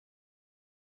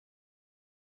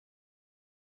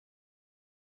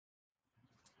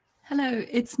Hello,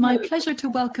 it's my pleasure to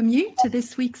welcome you to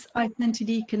this week's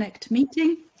ISNTD Connect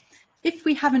meeting. If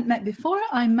we haven't met before,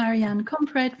 I'm Marianne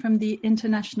Compred from the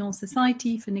International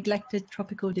Society for Neglected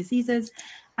Tropical Diseases.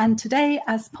 And today,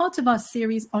 as part of our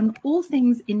series on all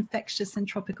things infectious and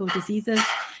tropical diseases,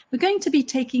 we're going to be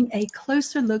taking a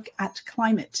closer look at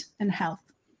climate and health.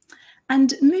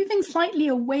 And moving slightly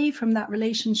away from that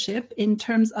relationship in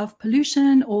terms of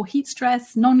pollution or heat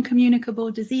stress,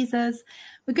 non-communicable diseases,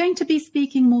 we're going to be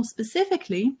speaking more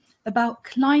specifically about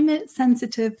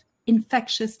climate-sensitive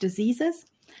infectious diseases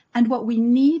and what we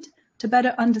need to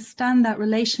better understand that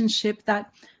relationship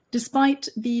that, despite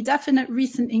the definite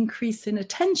recent increase in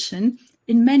attention,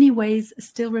 in many ways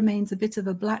still remains a bit of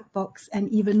a black box, and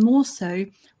even more so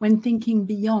when thinking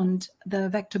beyond the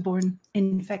vector-borne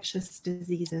infectious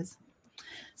diseases.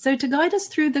 So to guide us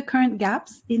through the current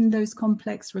gaps in those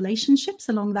complex relationships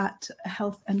along that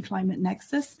health and climate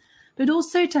nexus, but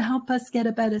also to help us get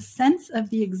a better sense of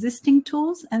the existing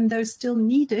tools and those still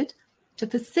needed to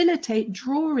facilitate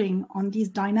drawing on these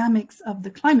dynamics of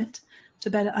the climate to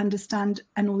better understand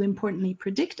and, all importantly,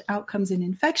 predict outcomes in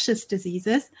infectious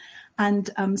diseases.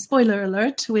 And spoiler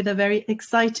alert, with a very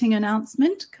exciting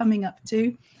announcement coming up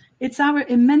too, it's our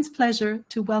immense pleasure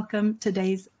to welcome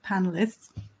today's panelists.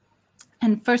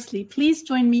 And firstly, please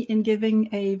join me in giving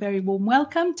a very warm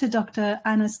welcome to Dr.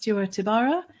 Anna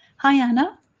Stewart-Ibarra. Hi,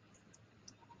 Anna.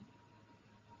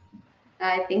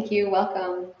 Hi, thank you.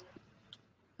 Welcome.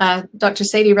 Dr.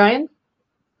 Sadie Ryan.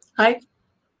 Hi.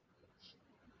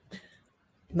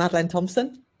 Madeleine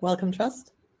Thomson, Wellcome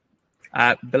Trust.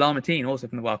 Bilal Mateen, also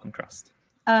from the Wellcome Trust.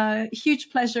 Huge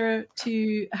pleasure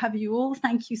to have you all.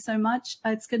 Thank you so much.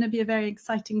 It's going to be a very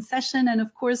exciting session. And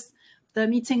of course, the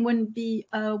meeting wouldn't be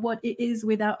what it is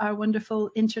without our wonderful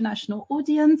international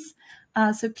audience.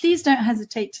 So please don't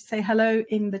hesitate to say hello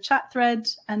in the chat thread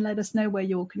and let us know where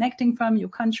you're connecting from, your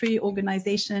country,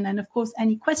 organization, and of course,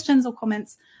 any questions or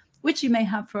comments which you may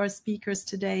have for our speakers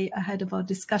today ahead of our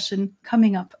discussion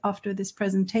coming up after this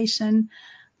presentation.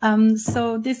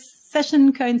 So this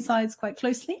session coincides quite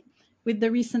closely with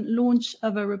the recent launch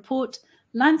of a report,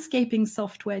 Landscaping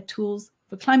Software Tools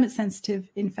for Climate-Sensitive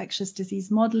Infectious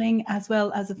Disease Modeling, as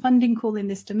well as a funding call in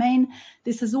this domain.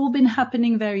 This has all been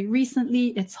happening very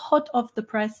recently. It's hot off the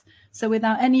press. So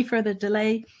without any further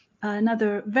delay,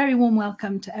 another very warm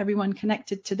welcome to everyone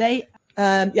connected today.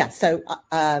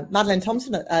 Madeleine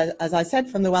Thomson, as I said,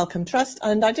 from the Wellcome Trust.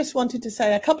 And I just wanted to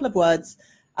say a couple of words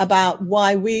about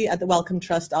why we at the Wellcome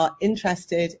Trust are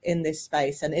interested in this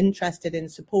space and interested in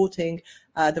supporting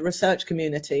the research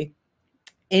community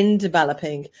in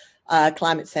developing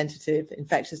climate-sensitive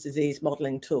infectious disease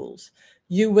modeling tools.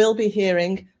 You will be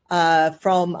hearing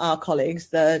from our colleagues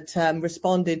that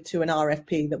responded to an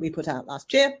RFP that we put out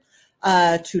last year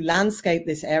to landscape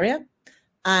this area.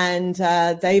 And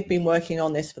they've been working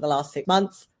on this for the last 6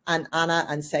 months. And Anna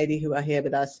and Sadie, who are here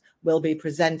with us, will be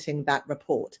presenting that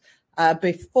report.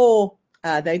 Before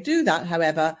they do that,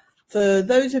 however, for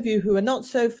those of you who are not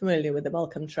so familiar with the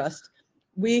Wellcome Trust,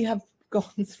 we have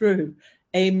gone through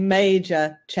a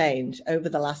major change over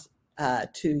the last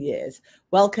 2 years.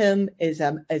 Wellcome is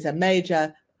a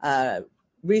major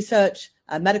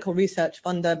medical research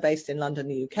funder based in London,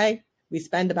 the UK. We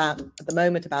spend at the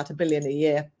moment, about $1 billion a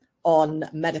year on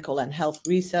medical and health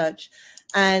research.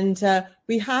 And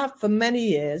we have for many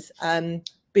years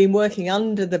been working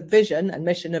under the vision and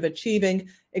mission of achieving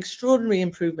extraordinary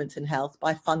improvements in health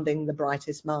by funding the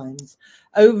brightest minds.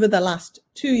 Over the last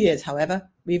 2 years, however,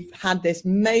 we've had this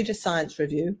major science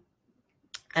review,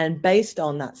 and based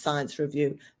on that science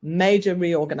review, major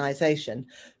reorganization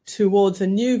towards a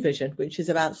new vision, which is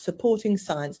about supporting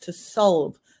science to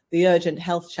solve the urgent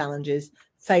health challenges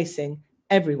facing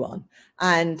everyone.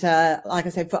 And like I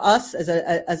said, for us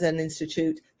as an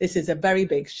institute, this is a very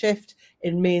big shift.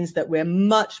 It means that we're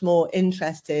much more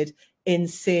interested in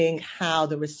seeing how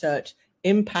the research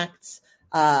impacts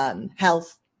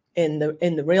health in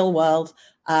the real world,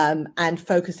 and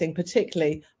focusing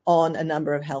particularly on a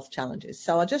number of health challenges.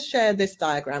 So I'll just share this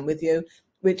diagram with you,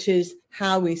 which is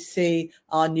how we see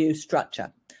our new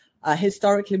structure.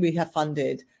 Historically, we have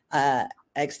funded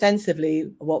extensively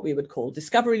what we would call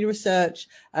discovery research,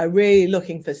 really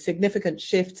looking for significant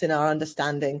shifts in our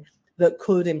understanding that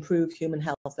could improve human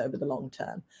health over the long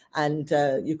term. And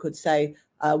you could say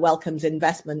Wellcome's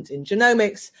investment in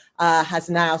genomics has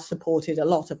now supported a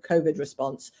lot of COVID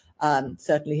response,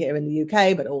 certainly here in the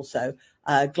UK, but also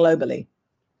globally.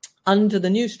 Under the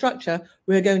new structure,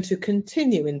 we're going to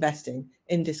continue investing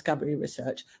in discovery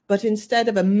research, but instead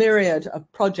of a myriad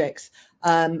of projects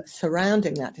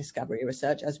surrounding that discovery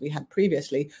research, as we had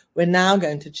previously, we're now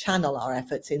going to channel our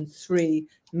efforts in three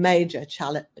major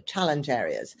challenge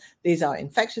areas. These are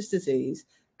infectious disease,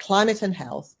 climate and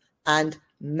health, and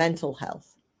mental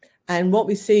health. And what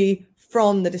we see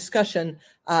from the discussion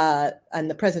and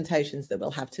the presentations that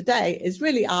we'll have today is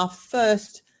really our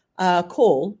first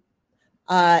call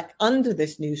under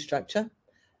this new structure,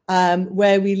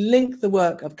 where we link the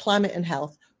work of climate and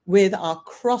health with our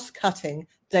cross-cutting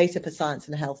data for science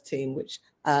and health team, which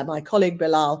my colleague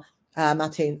Bilal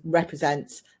Mateen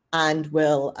represents and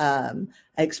will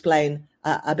explain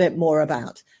a bit more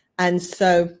about. And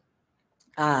so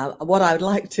what I would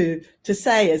like to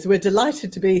say is we're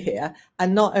delighted to be here,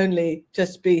 and not only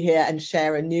just be here and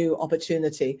share a new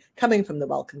opportunity coming from the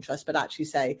Wellcome Trust, but actually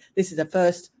say this is a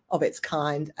first of its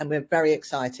kind, and we're very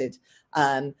excited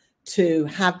to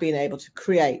have been able to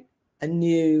create a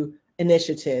new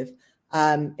initiative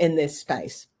in this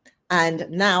space. And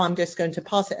now I'm just going to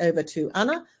pass it over to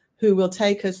Anna, who will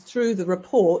take us through the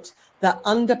report that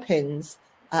underpins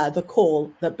the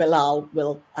call that Bilal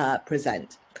will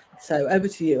present. So over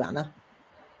to you, Anna.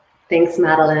 Thanks,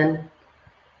 Madeleine.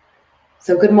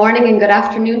 So good morning and good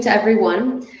afternoon to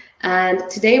everyone. And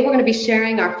today we're going to be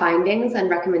sharing our findings and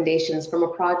recommendations from a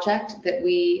project that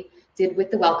we did with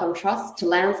the Wellcome Trust to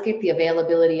landscape the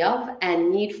availability of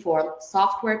and need for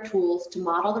software tools to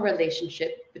model the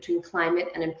relationship between climate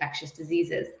and infectious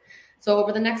diseases. So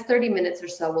over the next 30 minutes or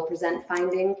so, we'll present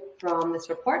findings from this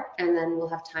report, and then we'll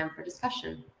have time for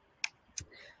discussion.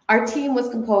 Our team was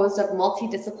composed of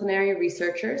multidisciplinary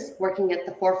researchers working at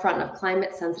the forefront of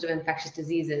climate-sensitive infectious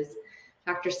diseases.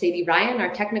 Dr. Sadie Ryan,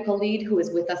 our technical lead, who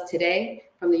is with us today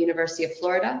from the University of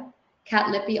Florida, Kat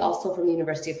Lippy, also from the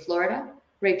University of Florida,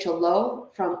 Rachel Lowe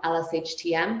from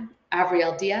LSHTM,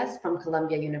 Avriel Diaz from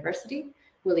Columbia University,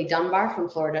 Willie Dunbar from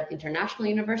Florida International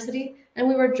University, and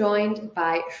we were joined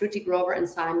by Shruti Grover and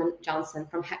Simon Johnson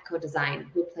from HECCO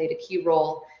Design, who played a key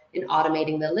role in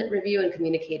automating the lit review and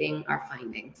communicating our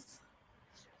findings.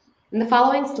 In the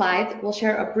following slides, we'll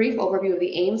share a brief overview of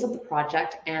the aims of the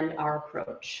project and our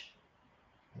approach.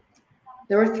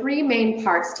 There were three main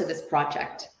parts to this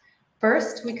project.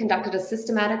 First, we conducted a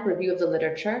systematic review of the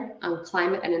literature on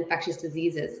climate and infectious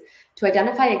diseases to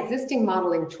identify existing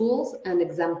modeling tools and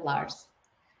exemplars.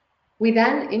 We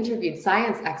then interviewed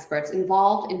science experts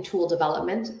involved in tool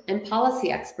development and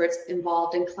policy experts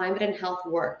involved in climate and health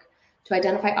work to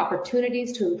identify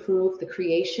opportunities to improve the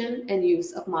creation and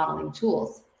use of modeling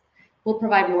tools. We'll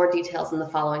provide more details in the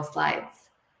following slides.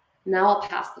 Now I'll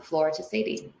pass the floor to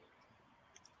Sadie.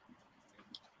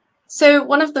 So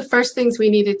one of the first things we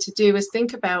needed to do is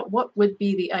think about what would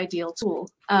be the ideal tool.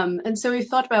 And so we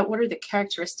thought about what are the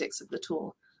characteristics of the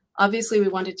tool. Obviously, we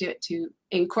wanted it to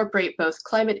incorporate both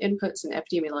climate inputs and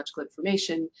epidemiological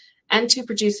information, and to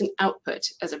produce an output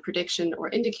as a prediction or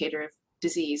indicator of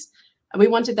disease. And we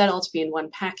wanted that all to be in one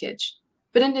package.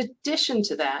 But in addition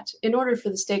to that, in order for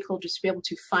the stakeholders to be able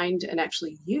to find and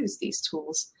actually use these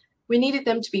tools, we needed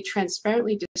them to be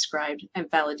transparently described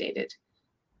and validated.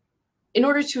 In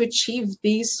order to achieve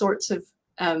these sorts of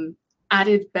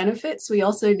added benefits, we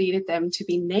also needed them to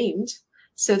be named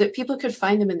so that people could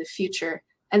find them in the future,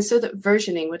 and so that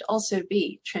versioning would also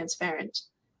be transparent.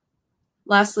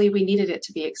 Lastly, we needed it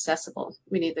to be accessible.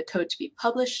 We need the code to be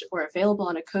published or available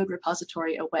on a code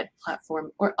repository, a web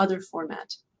platform, or other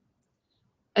format.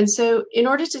 And so in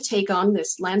order to take on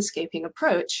this landscaping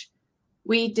approach,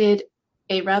 we did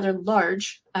a rather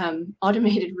large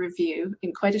automated review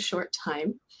in quite a short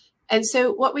time. And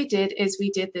so what we did is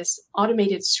we did this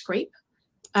automated scrape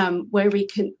where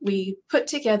we put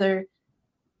together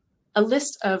a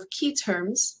list of key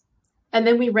terms, and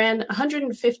then we ran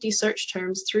 150 search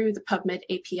terms through the PubMed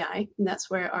API, and that's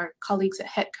where our colleagues at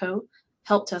HECCO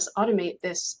helped us automate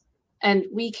this. And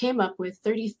we came up with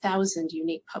 30,000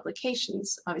 unique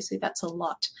publications. Obviously, that's a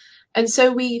lot. And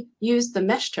so we used the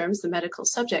MESH terms, the medical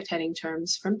subject heading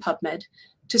terms from PubMed,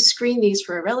 to screen these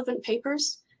for irrelevant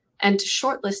papers and to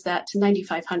shortlist that to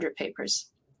 9,500 papers.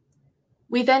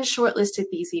 We then shortlisted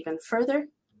these even further,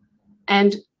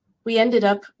 and we ended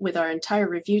up with our entire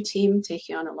review team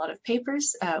taking on a lot of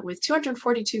papers with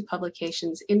 242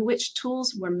 publications in which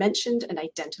tools were mentioned and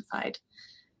identified.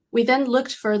 We then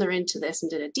looked further into this and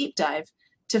did a deep dive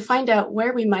to find out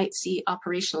where we might see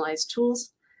operationalized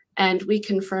tools, and we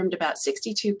confirmed about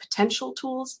 62 potential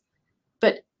tools,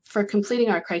 but for completing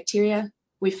our criteria,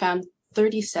 we found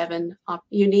 37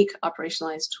 unique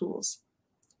operationalized tools.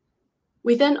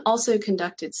 We then also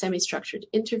conducted semi-structured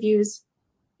interviews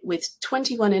with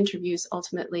 21 interviews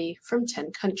ultimately from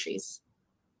 10 countries.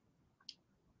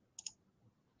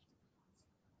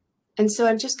 And so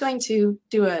I'm just going to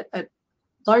do a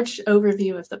large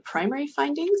overview of the primary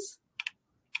findings.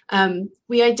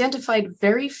 We identified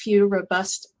very few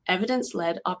robust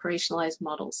evidence-led operationalized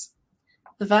models.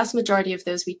 The vast majority of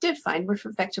those we did find were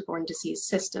for vector-borne disease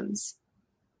systems.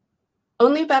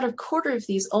 Only about a quarter of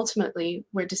these ultimately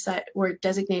were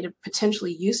designated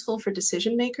potentially useful for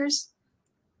decision makers,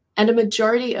 and a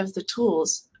majority of the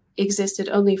tools existed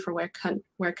only for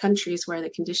where countries where the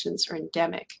conditions are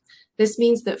endemic. This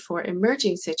means that for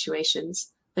emerging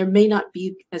situations, there may not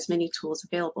be as many tools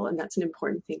available, and that's an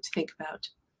important thing to think about.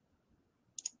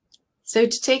 So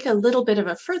to take a little bit of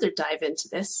a further dive into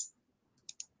this,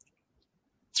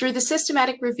 through the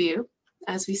systematic review,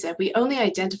 as we said, we only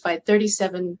identified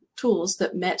 37 tools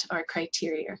that met our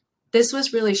criteria. This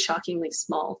was really shockingly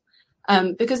small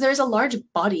because there's a large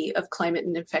body of climate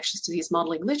and infectious disease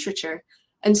modeling literature.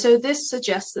 And so this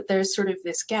suggests that there's sort of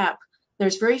this gap.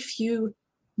 There's very few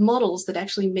models that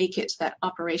actually make it to that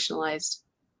operationalized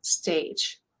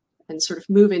stage and sort of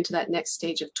move into that next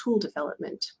stage of tool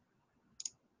development.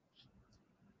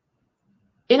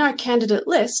 In our candidate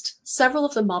list, several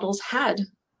of the models had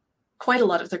quite a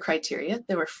lot of the criteria.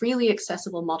 There were freely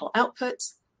accessible model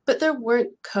outputs, but there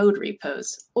weren't code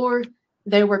repos, or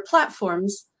there were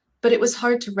platforms, but it was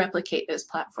hard to replicate those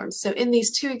platforms. So in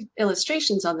these two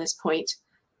illustrations on this point,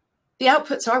 the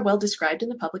outputs are well described in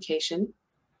the publication,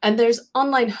 and there's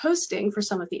online hosting for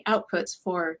some of the outputs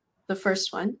for the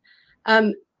first one,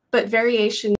 but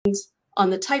variations on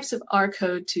the types of R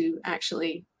code to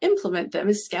actually implement them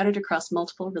is scattered across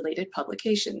multiple related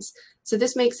publications. So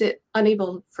this makes it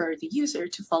unable for the user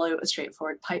to follow a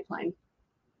straightforward pipeline.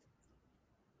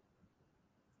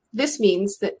 This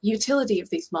means that utility of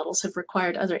these models have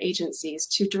required other agencies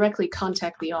to directly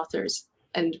contact the authors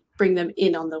and bring them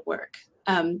in on the work.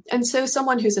 And so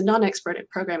someone who's a non-expert at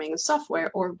programming and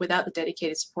software or without the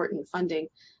dedicated support and funding,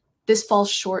 this falls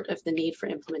short of the need for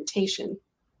implementation.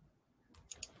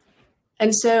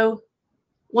 And so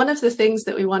one of the things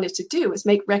that we wanted to do was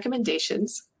make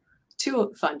recommendations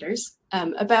to funders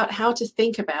about how to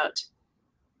think about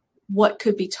what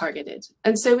could be targeted.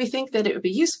 And so we think that it would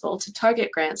be useful to target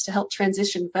grants to help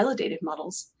transition validated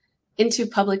models into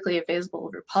publicly available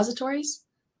repositories,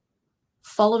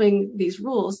 following these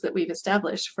rules that we've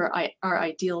established for our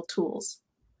ideal tools.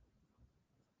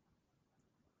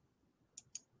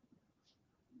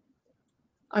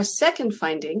 Our second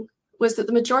finding was that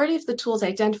the majority of the tools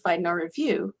identified in our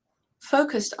review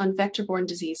focused on vector-borne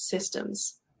disease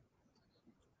systems.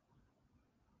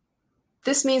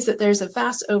 This means that there's a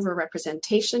vast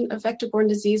overrepresentation of vector-borne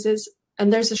diseases,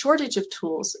 and there's a shortage of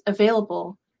tools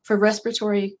available for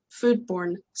respiratory,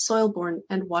 foodborne, soil-borne,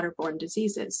 and waterborne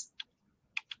diseases.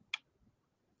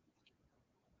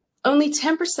 Only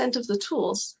 10% of the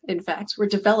tools, in fact, were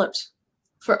developed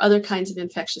for other kinds of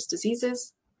infectious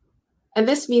diseases, and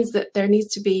this means that there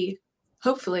needs to be,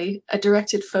 hopefully, a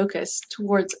directed focus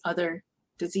towards other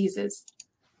diseases.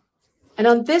 And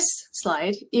on this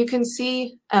slide, you can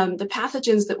see the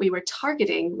pathogens that we were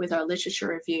targeting with our literature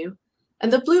review.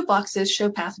 And the blue boxes show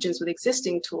pathogens with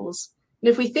existing tools. And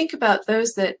if we think about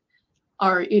those that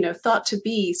are thought to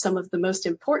be some of the most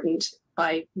important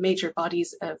by major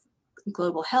bodies of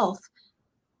global health,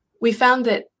 we found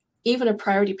that even a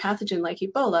priority pathogen like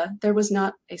Ebola, there was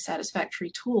not a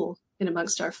satisfactory tool in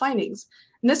amongst our findings.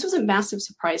 And this was a massive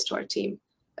surprise to our team,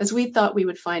 as we thought we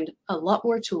would find a lot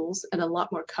more tools and a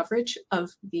lot more coverage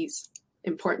of these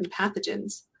important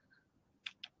pathogens.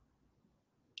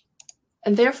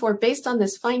 And therefore, based on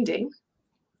this finding,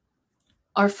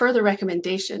 our further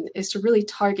recommendation is to really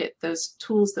target those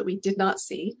tools that we did not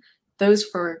see, those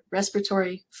for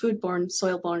respiratory, foodborne,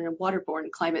 soil-borne, and waterborne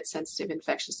climate-sensitive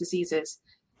infectious diseases,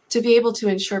 to be able to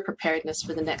ensure preparedness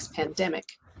for the next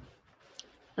pandemic.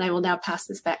 And I will now pass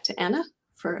this back to Anna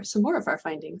for some more of our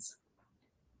findings.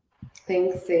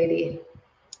 Thanks, Sadie.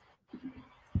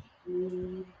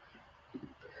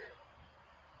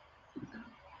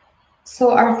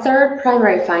 So our third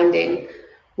primary finding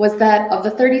was that of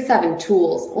the 37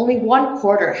 tools, only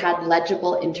 1/4 had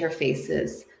legible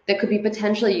interfaces that could be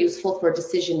potentially useful for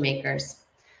decision makers,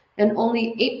 and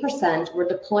only 8% were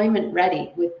deployment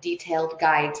ready with detailed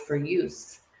guides for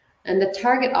use. And the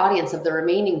target audience of the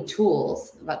remaining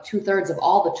tools, about 2/3 of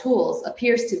all the tools,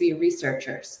 appears to be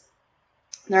researchers.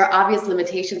 There are obvious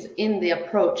limitations in the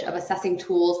approach of assessing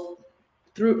tools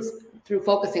through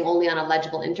focusing only on a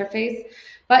legible interface,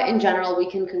 but in general, we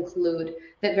can conclude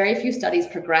that very few studies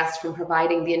progressed from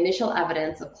providing the initial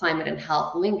evidence of climate and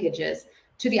health linkages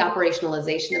to the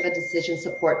operationalization of a decision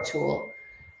support tool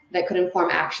that could inform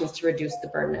actions to reduce the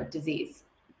burden of disease.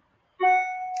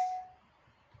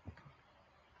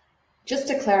 Just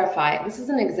to clarify, this is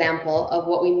an example of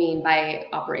what we mean by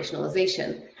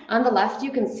operationalization. On the left,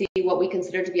 you can see what we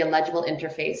consider to be a legible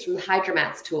interface from the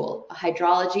HydroMats tool, a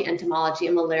hydrology, entomology,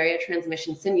 and malaria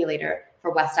transmission simulator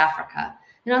for West Africa.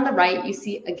 And on the right, you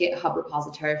see a GitHub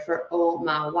repository for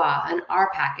OMAWA, an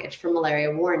R package for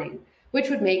malaria warning, which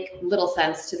would make little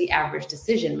sense to the average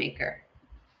decision maker.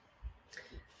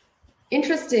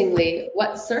 Interestingly,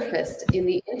 what surfaced in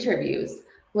the interviews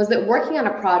was that working on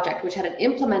a project which had an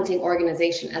implementing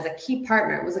organization as a key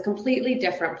partner was a completely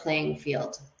different playing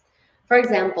field. For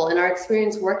example, in our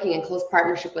experience working in close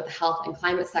partnership with the health and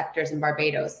climate sectors in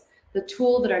Barbados, the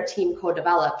tool that our team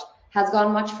co-developed has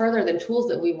gone much further than tools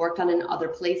that we worked on in other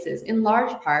places, in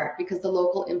large part because the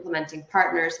local implementing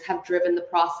partners have driven the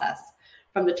process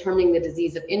from determining the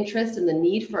disease of interest and the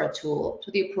need for a tool to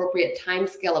the appropriate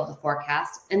timescale of the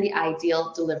forecast and the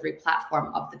ideal delivery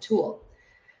platform of the tool.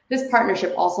 This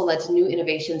partnership also led to new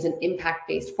innovations in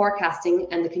impact-based forecasting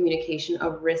and the communication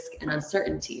of risk and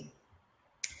uncertainty.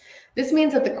 This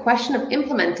means that the question of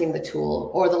implementing the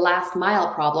tool, or the last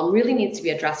mile problem, really needs to be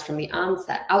addressed from the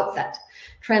outset.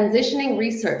 Transitioning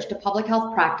research to public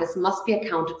health practice must be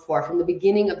accounted for from the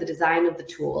beginning of the design of the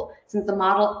tool, since the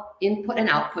model input and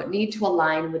output need to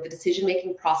align with the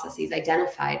decision-making processes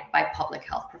identified by public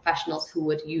health professionals who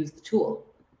would use the tool.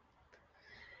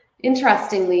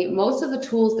 Interestingly, most of the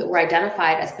tools that were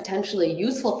identified as potentially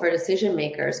useful for decision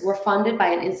makers were funded by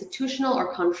an institutional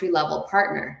or country-level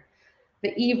partner. The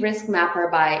eRisk Mapper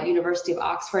by University of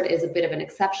Oxford is a bit of an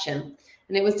exception,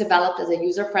 and it was developed as a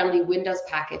user-friendly Windows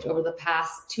package over the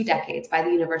past 2 decades by the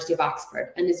University of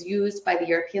Oxford and is used by the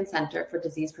European Centre for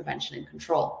Disease Prevention and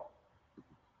Control.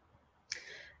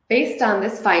 Based on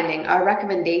this finding, our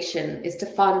recommendation is to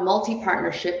fund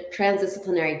multi-partnership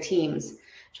transdisciplinary teams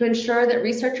to ensure that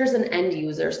researchers and end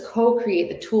users co-create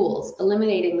the tools,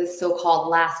 eliminating this so-called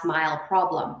last mile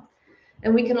problem.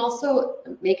 And we can also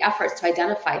make efforts to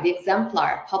identify the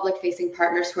exemplar public-facing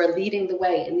partners who are leading the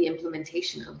way in the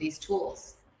implementation of these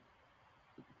tools.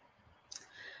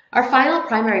 Our final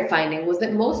primary finding was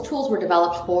that most tools were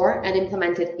developed for and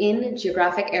implemented in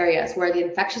geographic areas where the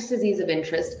infectious disease of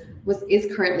interest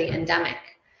is currently endemic.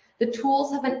 The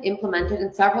tools have been implemented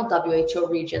in several WHO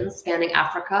regions spanning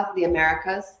Africa, the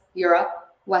Americas, Europe,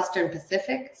 Western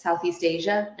Pacific, Southeast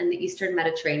Asia, and the Eastern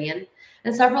Mediterranean,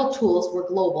 and several tools were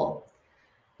global.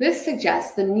 This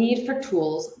suggests the need for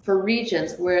tools for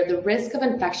regions where the risk of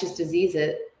infectious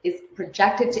diseases is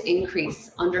projected to increase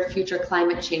under future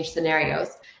climate change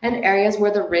scenarios, and areas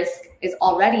where the risk is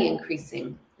already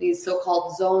increasing, these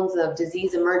so-called zones of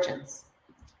disease emergence.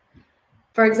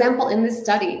 For example, in this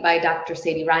study by Dr.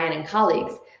 Sadie Ryan and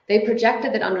colleagues, they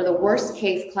projected that under the worst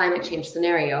case climate change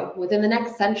scenario, within the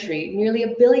next century, nearly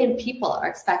 1 billion people are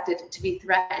expected to be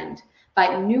threatened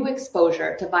by new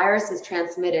exposure to viruses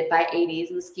transmitted by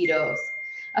Aedes mosquitoes,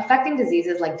 affecting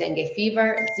diseases like dengue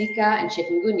fever, Zika, and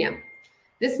chikungunya.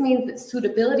 This means that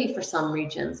suitability for some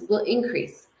regions will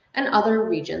increase and other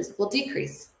regions will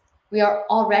decrease. We are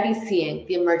already seeing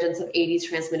the emergence of Aedes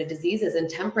transmitted diseases in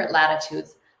temperate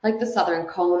latitudes like the southern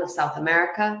cone of South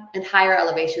America and higher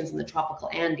elevations in the tropical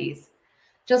Andes.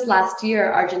 Just last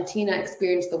year, Argentina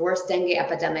experienced the worst dengue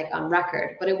epidemic on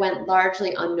record, but it went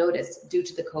largely unnoticed due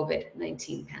to the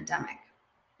COVID-19 pandemic.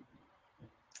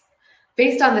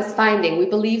 Based on this finding, we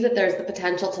believe that there's the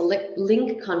potential to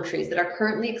link countries that are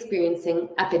currently experiencing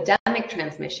epidemic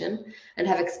transmission and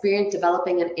have experience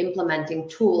developing and implementing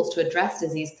tools to address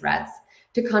disease threats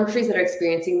to countries that are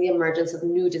experiencing the emergence of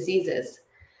new diseases.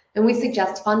 And we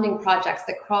suggest funding projects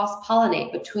that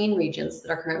cross-pollinate between regions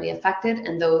that are currently affected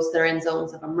and those that are in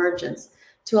zones of emergence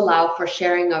to allow for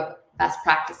sharing of best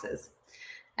practices.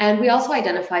 And we also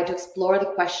identified to explore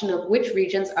the question of which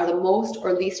regions are the most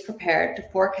or least prepared to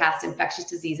forecast infectious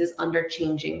diseases under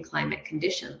changing climate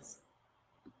conditions.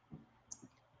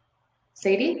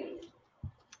 Sadie?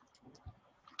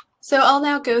 So I'll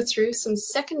now go through some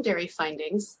secondary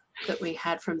findings that we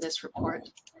had from this report.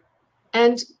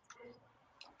 And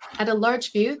at a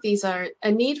large view, these are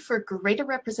a need for greater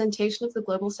representation of the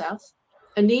Global South,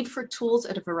 a need for tools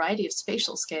at a variety of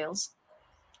spatial scales,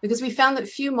 because we found that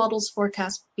few models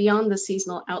forecast beyond the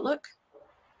seasonal outlook.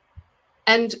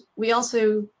 And we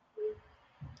also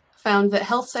found that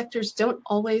health sectors don't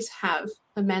always have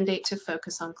a mandate to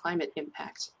focus on climate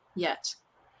impact yet.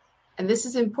 And this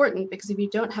is important because if you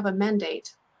don't have a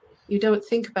mandate, you don't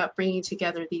think about bringing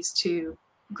together these two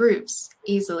groups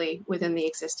easily within the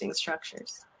existing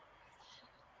structures.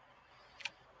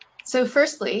 So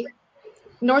firstly,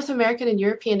 North American and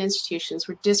European institutions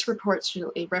were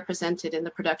disproportionately represented in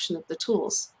the production of the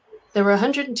tools. There were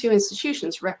 102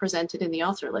 institutions represented in the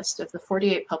author list of the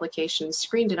 48 publications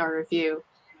screened in our review,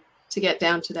 to get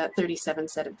down to that 37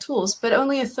 set of tools, but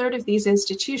only a third of these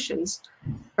institutions,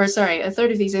 a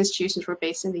third of these institutions were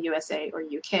based in the USA or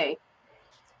UK.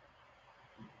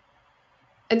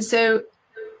 And so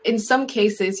in some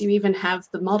cases, you even have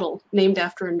the model named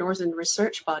after a northern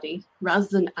research body rather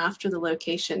than after the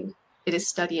location it is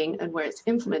studying and where it's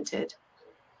implemented.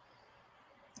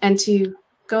 And to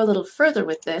go a little further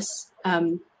with this,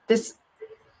 this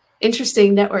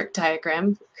interesting network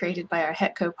diagram created by our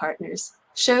HETCO partners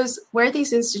shows where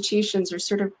these institutions are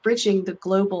sort of bridging the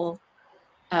global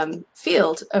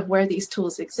field of where these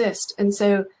tools exist. And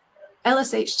so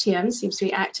LSHTM seems to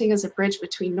be acting as a bridge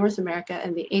between North America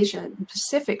and the Asia and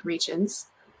Pacific regions.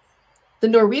 The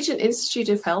Norwegian Institute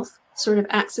of Health sort of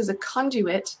acts as a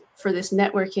conduit for this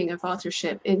networking of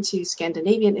authorship into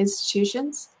Scandinavian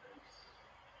institutions.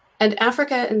 And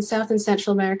Africa and South and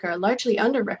Central America are largely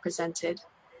underrepresented,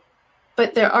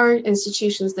 but there are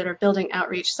institutions that are building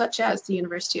outreach, such as the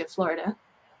University of Florida.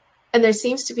 And there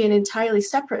seems to be an entirely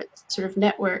separate sort of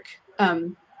network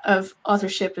of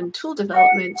authorship and tool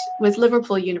development with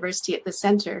Liverpool University at the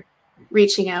center,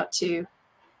 reaching out to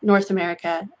North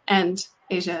America and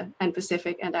Asia and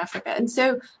Pacific and Africa. And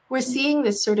so we're seeing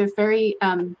this sort of very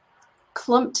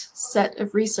clumped set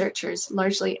of researchers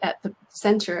largely at the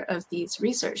center of these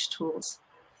research tools.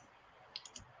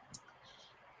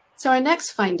 So our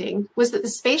next finding was that the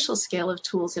spatial scale of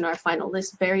tools in our final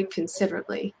list varied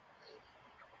considerably.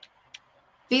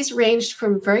 These ranged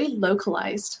from very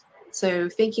localized, so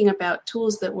thinking about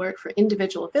tools that work for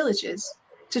individual villages,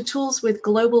 to tools with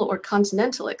global or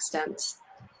continental extents.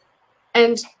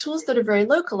 And tools that are very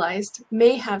localized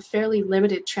may have fairly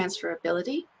limited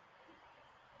transferability,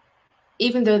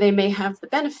 even though they may have the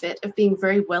benefit of being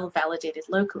very well validated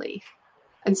locally.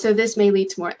 And so this may lead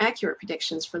to more accurate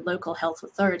predictions for local health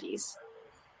authorities.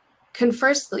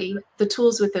 Conversely, the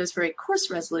tools with those very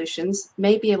coarse resolutions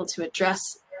may be able to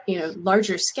address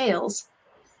larger scales,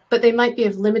 but they might be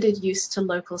of limited use to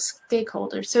local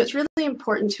stakeholders. So it's really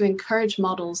important to encourage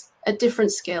models at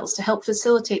different scales to help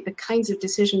facilitate the kinds of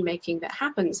decision-making that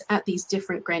happens at these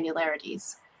different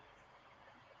granularities.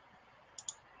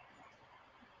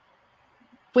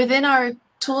 Within our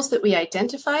tools that we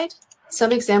identified,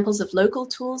 some examples of local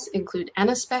tools include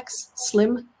Anispecs,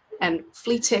 SLIM, and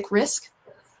Flea-Tick Risk,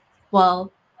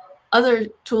 while other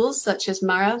tools such as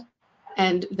Mara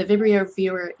and the Vibrio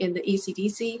viewer in the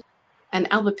ECDC and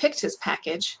Albopictus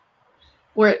package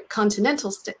were at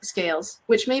continental scales,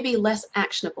 which may be less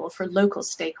actionable for local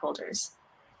stakeholders.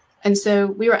 And so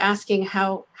we were asking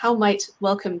how might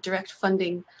Wellcome direct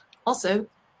funding also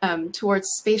towards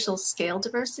spatial scale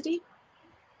diversity?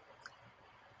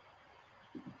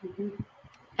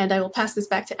 And I will pass this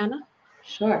back to Anna.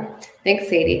 Sure. Thanks,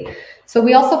 Sadie. So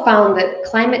we also found that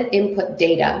climate input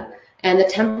data and the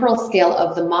temporal scale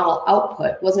of the model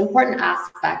output was an important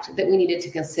aspect that we needed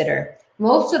to consider.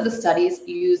 Most of the studies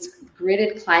used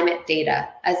gridded climate data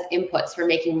as inputs for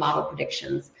making model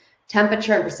predictions.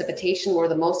 Temperature and precipitation were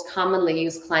the most commonly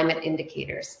used climate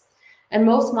indicators. And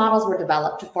most models were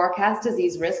developed to forecast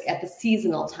disease risk at the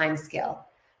seasonal timescale.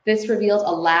 This revealed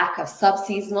a lack of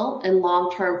sub-seasonal and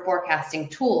long-term forecasting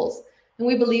tools, and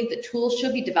we believe that tools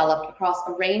should be developed across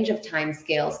a range of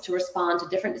timescales to respond to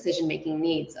different decision-making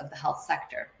needs of the health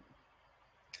sector.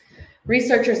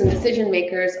 Researchers and decision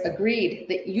makers agreed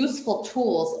that useful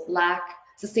tools lack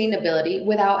sustainability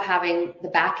without having the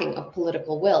backing of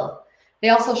political will. They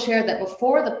also shared that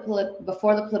before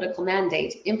the political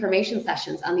mandate, information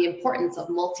sessions on the importance of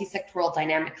multi-sectoral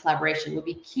dynamic collaboration would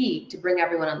be key to bring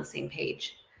everyone on the same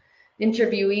page.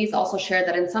 Interviewees also shared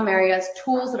that in some areas,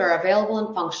 tools that are available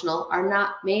and functional are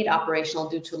not made operational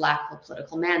due to lack of a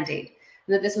political mandate,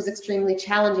 and that this was extremely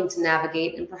challenging to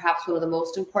navigate and perhaps one of the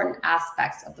most important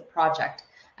aspects of the project,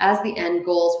 as the end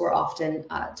goals were often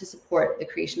to support the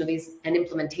creation of these and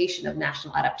implementation of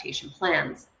national adaptation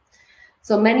plans.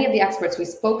 So many of the experts we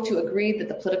spoke to agreed that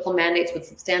the political mandates would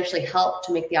substantially help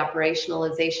to make the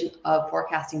operationalization of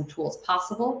forecasting tools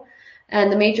possible. And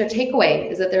the major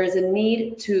takeaway is that there is a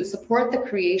need to support the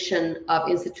creation of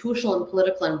institutional and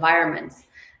political environments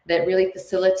that really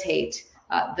facilitate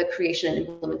the creation and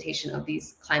implementation of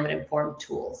these climate-informed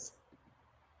tools.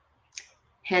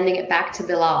 Handing it back to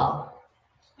Bilal.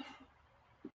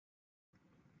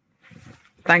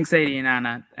 Thanks, Sadie and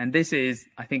Anna. And this is,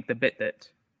 I think, the bit that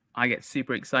I get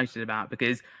super excited about,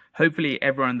 because hopefully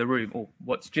everyone in the room, or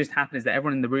what's just happened is that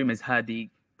everyone in the room has heard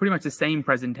pretty much the same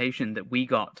presentation that we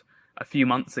got a few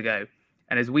months ago.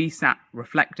 And as we sat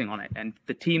reflecting on it, and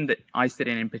the team that I sit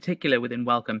in particular within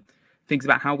Wellcome thinks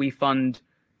about how we fund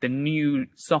the new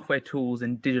software tools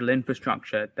and digital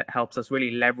infrastructure that helps us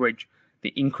really leverage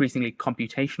the increasingly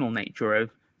computational nature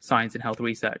of science and health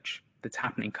research that's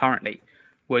happening currently,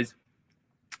 was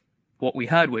what we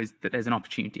heard was that there's an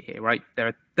opportunity here, right? There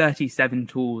are 37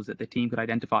 tools that the team could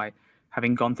identify,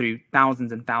 having gone through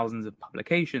thousands and thousands of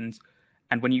publications.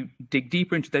 And when you dig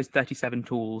deeper into those 37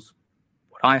 tools,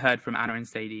 what I heard from Anna and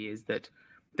Sadie is that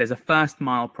there's a first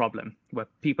mile problem where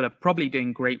people are probably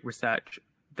doing great research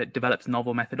that develops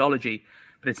novel methodology,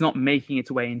 but it's not making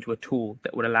its way into a tool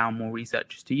that would allow more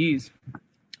researchers to use.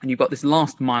 And you've got this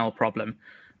last mile problem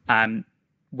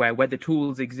where the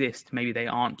tools exist, maybe they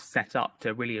aren't set up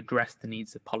to really address the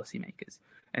needs of policymakers.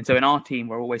 And so in our team,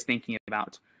 we're always thinking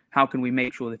about how can we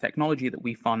make sure the technology that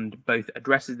we fund both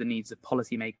addresses the needs of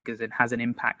policymakers and has an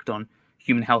impact on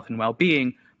human health and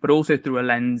well-being, but also through a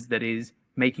lens that is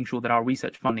making sure that our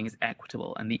research funding is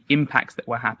equitable and the impacts that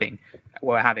we're having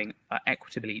are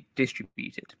equitably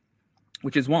distributed.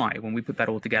 Which is why when we put that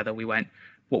all together, we went,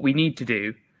 what we need to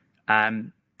do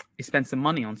is spend some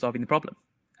money on solving the problem,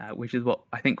 which is what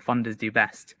I think funders do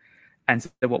best. And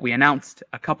so what we announced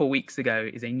a couple of weeks ago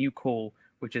is a new call,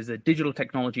 which is a Digital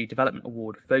Technology Development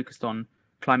Award focused on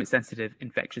climate-sensitive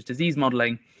infectious disease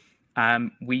modelling.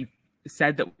 We've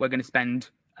said that we're going to spend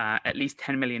at least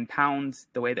 £10 million.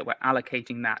 The way that we're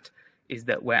allocating that is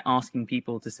that we're asking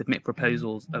people to submit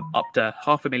proposals of up to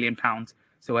 £500,000.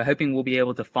 So we're hoping we'll be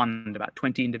able to fund about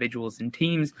 20 individuals and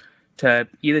teams to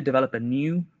either develop a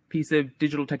new piece of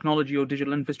digital technology or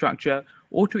digital infrastructure,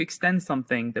 or to extend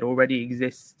something that already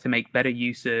exists to make better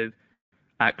use of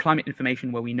climate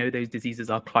information where we know those diseases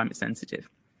are climate sensitive.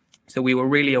 So we were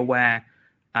really aware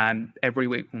every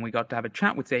week when we got to have a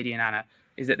chat with Sadie and Anna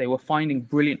is that they were finding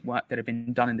brilliant work that had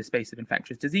been done in the space of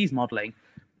infectious disease modeling,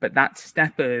 but that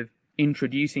step of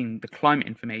introducing the climate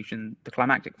information, the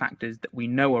climatic factors that we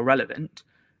know are relevant,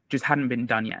 just hadn't been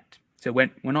done yet. So we're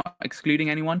not excluding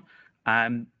anyone.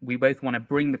 We both want to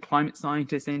bring the climate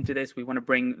scientists into this. We want to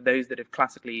bring those that have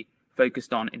classically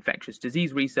focused on infectious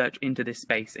disease research into this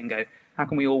space and go, how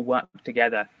can we all work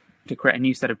together to create a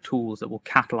new set of tools that will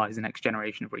catalyze the next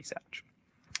generation of research?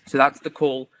 So that's the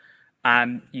call.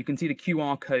 You can see the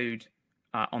QR code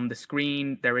on the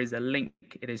screen. There is a link.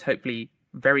 It is hopefully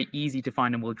very easy to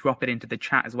find, and we'll drop it into the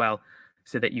chat as well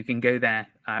so that you can go there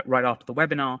right after the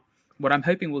webinar. What I'm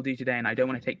hoping we'll do today, and I don't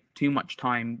want to take too much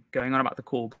time going on about the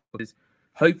call because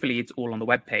hopefully it's all on the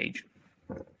webpage,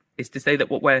 is to say that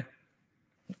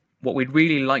what we'd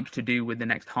really like to do with the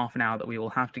next half an hour that we all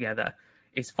have together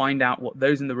is find out what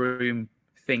those in the room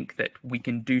think that we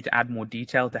can do to add more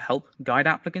detail to help guide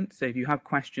applicants. So if you have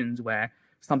questions where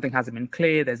something hasn't been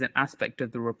clear, there's an aspect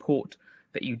of the report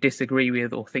that you disagree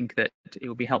with or think that it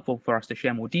would be helpful for us to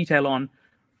share more detail on.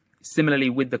 Similarly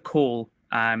with the call,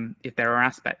 if there are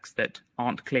aspects that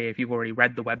aren't clear, if you've already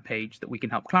read the webpage that we can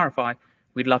help clarify,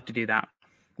 we'd love to do that.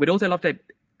 We'd also love to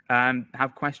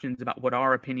have questions about what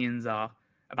our opinions are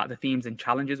about the themes and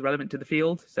challenges relevant to the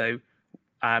field. So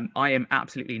I am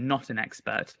absolutely not an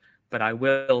expert, but I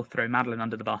will throw Madeleine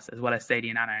under the bus as well as Sadie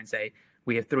and Anna and say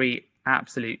we have three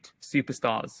absolute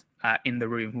superstars in the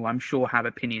room who I'm sure have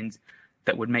opinions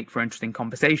that would make for interesting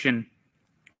conversation.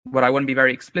 What I want to be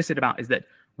very explicit about is that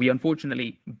we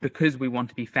unfortunately, because we want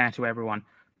to be fair to everyone,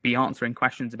 be answering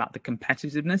questions about the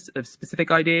competitiveness of specific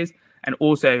ideas and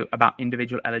also about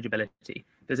individual eligibility.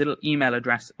 There's a little email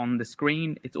address on the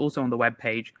screen. It's also on the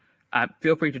webpage.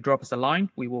 Feel free to drop us a line.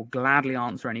 We will gladly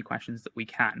answer any questions that we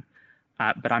can.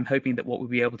 But I'm hoping that what we'll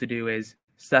be able to do is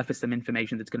surface some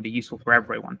information that's going to be useful for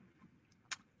everyone.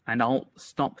 And I'll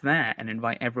stop there and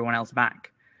invite everyone else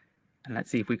back. And let's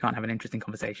see if we can't have an interesting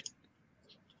conversation.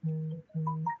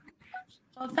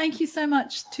 Well, thank you so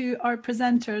much to our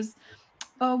presenters.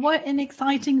 What an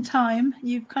exciting time.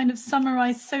 You've kind of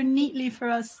summarized so neatly for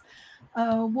us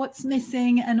what's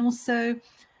missing and also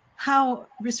how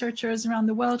researchers around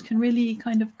the world can really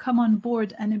kind of come on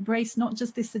board and embrace not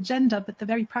just this agenda, but the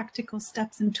very practical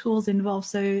steps and tools involved.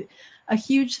 So a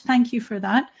huge thank you for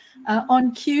that.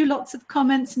 On cue, lots of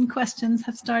comments and questions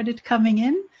have started coming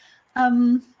in.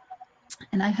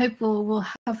 And I hope we'll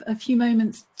have a few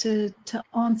moments to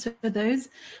answer those.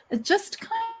 Just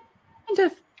kind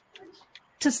of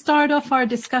to start off our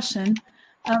discussion,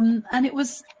 and it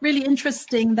was really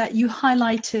interesting that you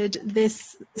highlighted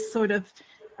this sort of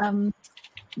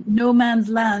no man's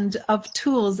land of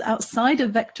tools outside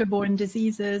of vector-borne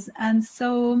diseases. And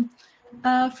so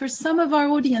for some of our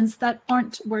audience that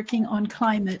aren't working on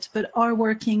climate, but are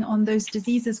working on those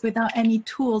diseases without any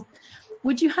tools,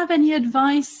 would you have any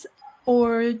advice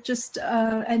or just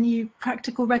any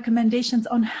practical recommendations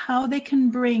on how they can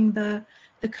bring the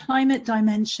climate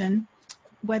dimension,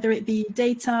 whether it be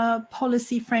data,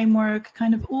 policy framework,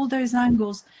 kind of all those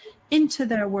angles into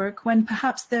their work when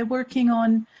perhaps they're working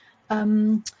on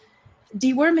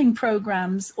deworming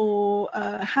programs or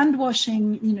hand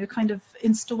washing, you know, kind of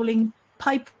installing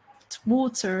piped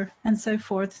water and so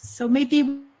forth. So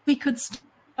maybe we could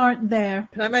start there.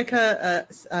 Can I make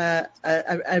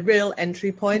a real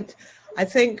entry point? I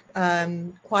think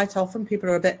quite often people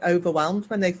are a bit overwhelmed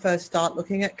when they first start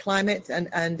looking at climate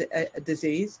and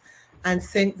disease, and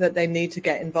think that they need to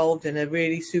get involved in a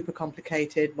really super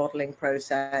complicated modelling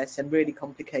process and really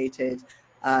complicated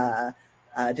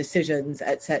decisions,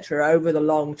 etc., over the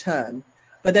long term.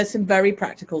 But there's some very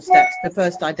practical steps to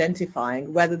first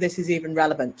identifying whether this is even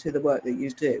relevant to the work that you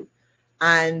do.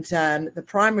 And the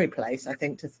primary place, I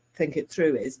think, to think it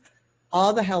through is,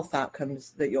 are the health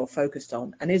outcomes that you're focused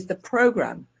on, and is the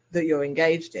program that you're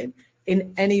engaged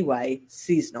in any way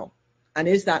seasonal? And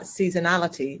is that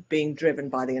seasonality being driven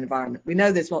by the environment? We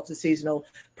know there's lots of seasonal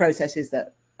processes that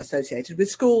are associated with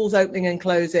schools opening and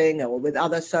closing, or with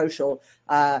other social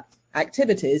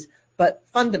activities, but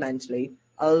fundamentally,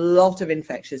 a lot of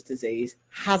infectious disease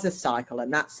has a cycle,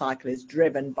 and that cycle is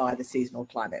driven by the seasonal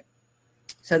climate.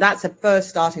 So that's a first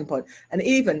starting point. And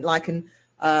even like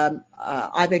I've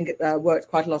worked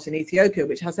quite a lot in Ethiopia,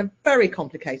 which has a very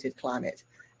complicated climate.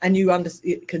 And you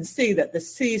can see that the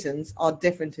seasons are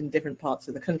different in different parts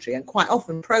of the country. And quite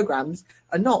often programs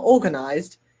are not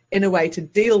organized in a way to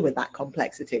deal with that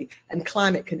complexity. And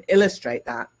climate can illustrate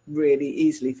that really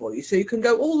easily for you. So you can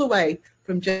go all the way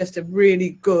from just a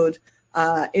really good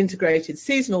integrated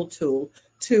seasonal tool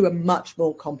to a much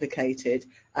more complicated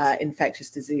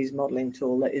infectious disease modeling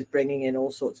tool that is bringing in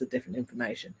all sorts of different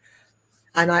information.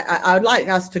 And I would like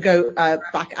us to go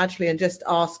back actually and just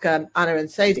ask Anna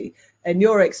and Sadie, in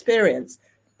your experience,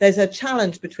 there's a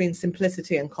challenge between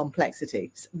simplicity and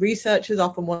complexity. Researchers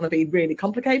often want to be really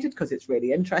complicated because it's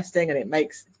really interesting and it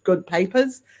makes good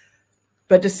papers,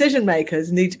 but decision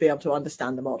makers need to be able to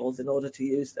understand the models in order to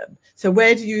use them. So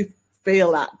where do you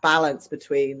feel that balance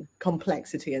between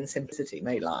complexity and simplicity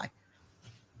may lie?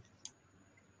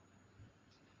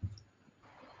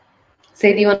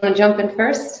 Sadie, you want to jump in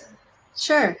first?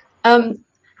 Sure.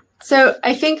 So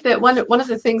I think that one of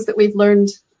the things that we've learned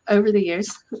over the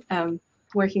years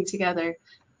working together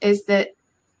is that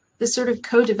the sort of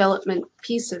co-development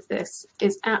piece of this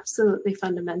is absolutely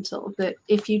fundamental. That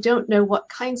if you don't know what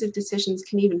kinds of decisions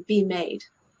can even be made,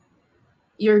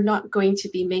 you're not going to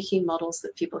be making models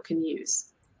that people can use.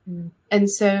 And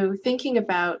so thinking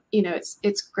about, you know,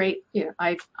 it's great, you know,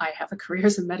 I have a career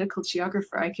as a medical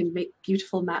geographer. I can make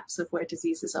beautiful maps of where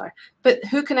diseases are, but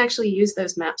who can actually use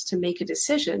those maps to make a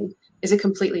decision is a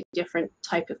completely different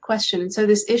type of question. And so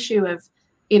this issue of,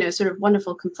 you know, sort of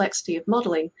wonderful complexity of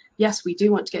modeling, yes, we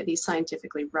do want to get these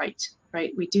scientifically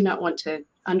right? We do not want to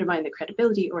undermine the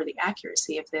credibility or the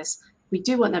accuracy of this. We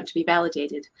do want them to be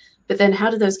validated, but then how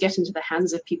do those get into the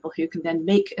hands of people who can then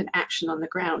make an action on the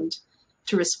ground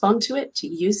to respond to it, to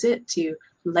use it, to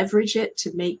leverage it,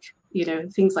 to make, you know,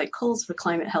 things like calls for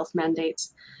climate health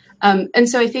mandates. And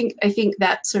so I think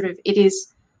that sort of it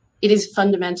is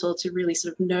fundamental to really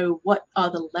sort of know what are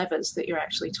the levers that you're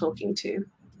actually talking to.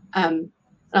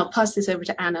 I'll pass this over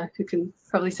to Anna, who can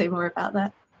probably say more about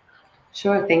that.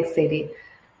 Sure, thanks, Sadie.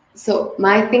 So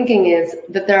my thinking is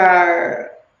that there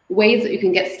are ways that you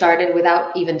can get started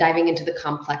without even diving into the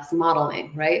complex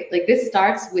modeling, right? Like this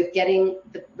starts with getting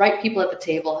the right people at the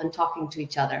table and talking to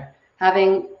each other,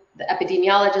 having the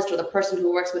epidemiologist or the person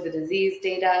who works with the disease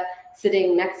data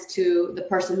sitting next to the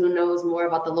person who knows more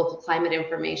about the local climate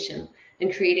information,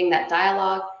 and creating that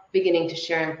dialogue, beginning to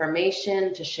share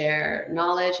information, to share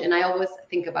knowledge. And I always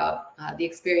think about the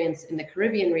experience in the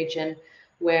Caribbean region,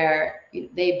 where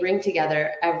they bring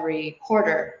together every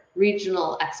quarter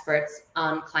regional experts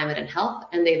on climate and health,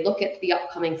 and they look at the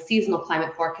upcoming seasonal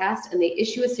climate forecast, and they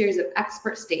issue a series of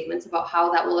expert statements about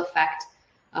how that will affect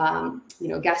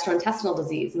gastrointestinal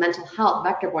disease, mental health,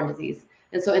 vector-borne disease.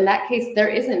 And so in that case, there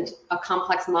isn't a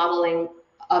complex modeling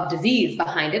of disease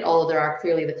behind it, although there are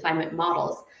clearly the climate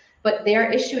models, but they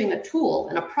are issuing a tool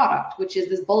and a product, which is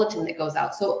this bulletin that goes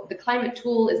out. So the climate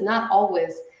tool is not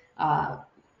always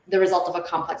the result of a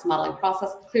complex modeling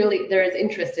process. Clearly, there is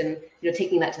interest in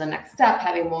taking that to the next step,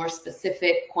 having more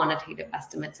specific quantitative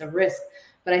estimates of risk.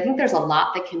 But I think there's a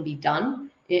lot that can be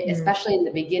done, especially in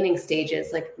the beginning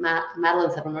stages. Like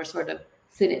Madeleine said, when we're sort of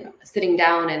sitting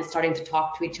down and starting to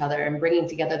talk to each other and bringing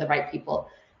together the right people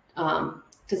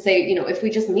to say, if we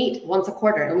just meet once a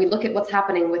quarter and we look at what's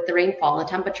happening with the rainfall and the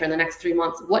temperature in the next 3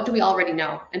 months, what do we already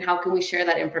know? And how can we share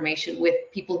that information with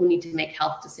people who need to make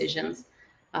health decisions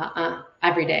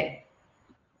every day?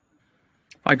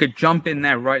 If I could jump in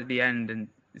there right at the end and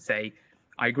say,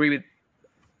 I agree with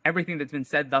everything that's been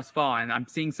said thus far, and I'm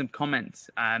seeing some comments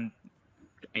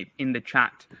in the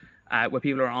chat where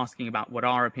people are asking about what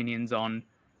our opinions on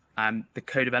the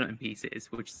co-development pieces,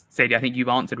 which, Sadie, I think you've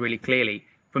answered really clearly.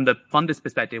 From the funder's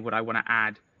perspective, what I want to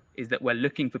add is that we're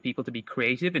looking for people to be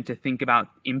creative and to think about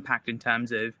impact in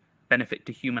terms of benefit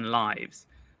to human lives.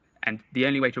 And the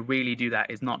only way to really do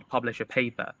that is not publish a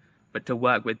paper, but to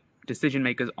work with decision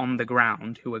makers on the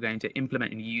ground who are going to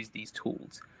implement and use these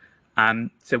tools.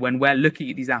 So when we're looking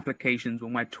at these applications,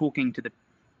 when we're talking to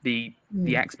the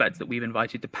experts that we've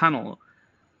invited to panel,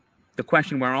 the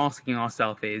question we're asking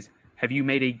ourselves is, have you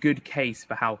made a good case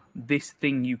for how this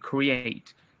thing you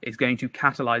create is going to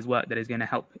catalyze work that is going to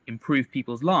help improve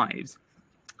people's lives,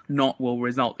 not will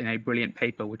result in a brilliant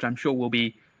paper, which I'm sure will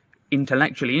be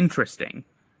intellectually interesting,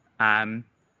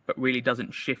 but really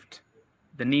doesn't shift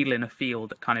the needle in a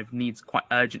field that kind of needs quite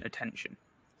urgent attention.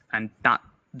 And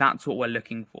that's what we're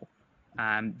looking for.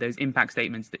 Those impact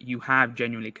statements that you have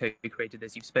genuinely co-created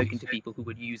as you've spoken to people who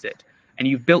would use it, and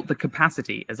you've built the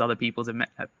capacity, as other people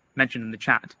have mentioned in the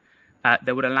chat,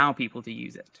 that would allow people to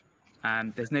use it.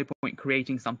 There's no point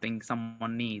creating something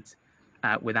someone needs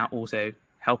without also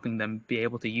helping them be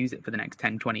able to use it for the next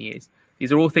 10, 20 years.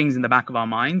 These are all things in the back of our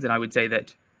minds. And I would say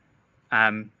that,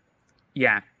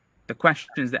 the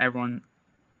questions that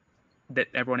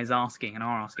everyone is asking and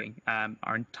are asking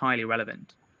are entirely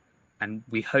relevant. And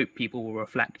we hope people will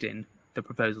reflect in the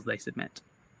proposals they submit.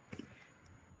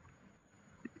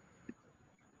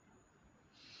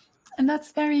 And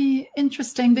that's very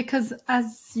interesting because,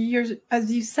 as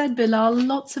you said, Bilal,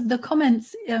 lots of the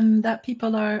comments that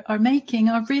people are making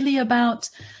are really about,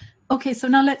 okay, so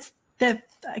now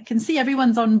I can see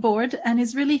everyone's on board and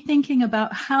is really thinking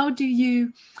about how do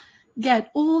you get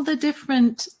all the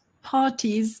different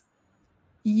parties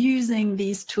using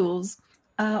these tools,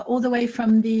 all the way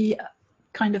from the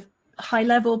kind of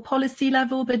high-level policy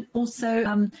level, but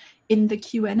also in the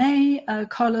Q&A,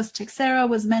 Carlos Texera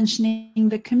was mentioning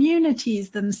the communities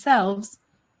themselves.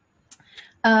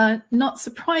 Not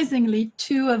surprisingly,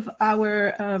 two of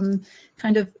our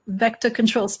kind of vector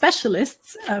control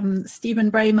specialists,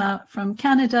 Stephen Bramer from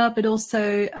Canada, but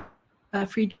also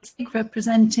Friedrich Sieg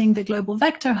representing the Global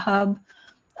Vector Hub,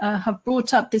 have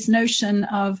brought up this notion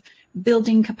of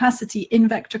building capacity in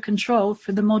vector control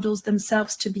for the models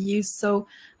themselves to be used. So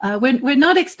we're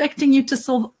not expecting you to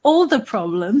solve all the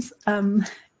problems.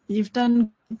 You've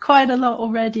done quite a lot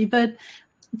already, but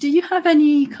do you have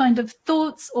any kind of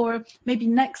thoughts or maybe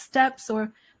next steps,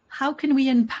 or how can we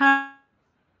in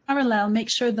parallel make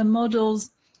sure the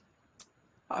models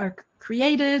are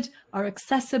created, are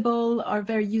accessible, are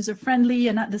very user-friendly,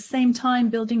 and at the same time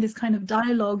building this kind of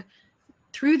dialogue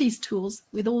through these tools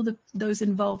with all those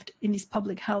involved in these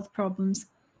public health problems?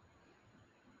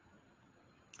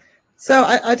 So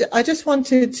I just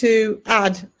wanted to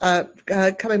add,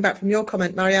 coming back from your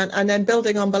comment, Marianne, and then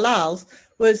building on Bilal's,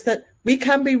 was that we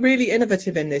can be really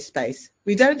innovative in this space.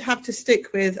 We don't have to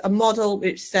stick with a model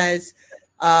which says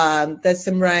there's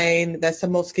some rain, there's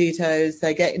some mosquitoes,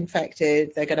 they get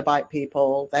infected, they're going to bite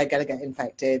people, they're going to get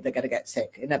infected, they're going to get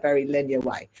sick in a very linear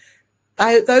way.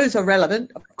 Those are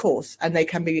relevant, of course, and they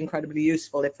can be incredibly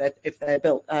useful if they're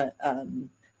built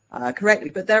correctly.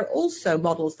 But there are also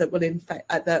models that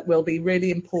will be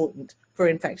really important for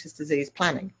infectious disease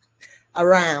planning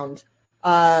around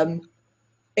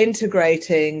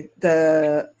integrating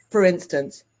for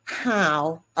instance,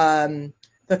 how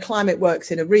the climate works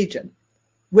in a region.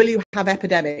 Will you have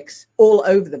epidemics all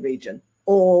over the region,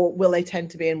 or will they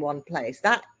tend to be in one place?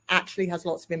 That actually has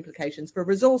lots of implications for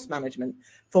resource management,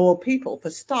 for people, for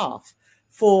staff,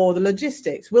 for the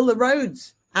logistics. Will the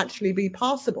roads actually be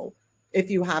passable if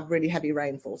you have really heavy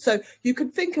rainfall? So you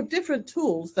could think of different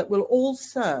tools that will all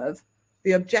serve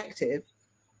the objective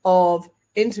of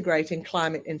integrating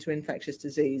climate into infectious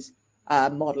disease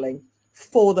modeling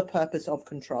for the purpose of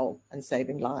control and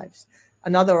saving lives.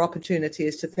 Another opportunity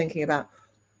is to thinking about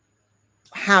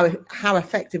how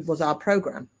effective was our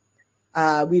program.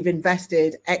 We've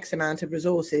invested X amount of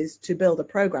resources to build a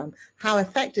program. How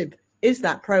effective is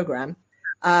that program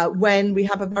when we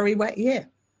have a very wet year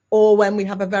or when we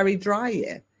have a very dry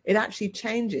year? It actually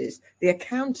changes the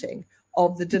accounting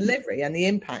of the delivery and the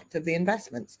impact of the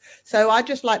investments. So I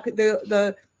just like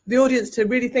the audience to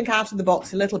really think out of the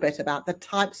box a little bit about the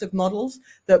types of models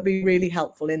that would be really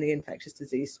helpful in the infectious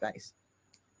disease space.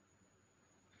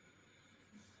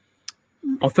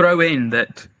 I'll throw in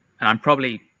that, and I'm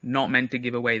probably not meant to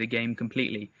give away the game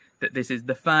completely, that this is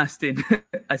the first in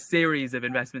a series of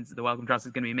investments that the Wellcome Trust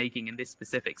is going to be making in this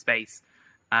specific space.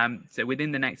 So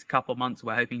within the next couple of months,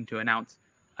 we're hoping to announce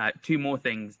two more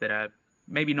things that are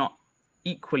maybe not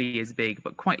equally as big,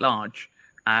 but quite large,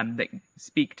 that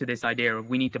speak to this idea of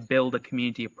we need to build a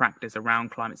community of practice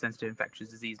around climate-sensitive infectious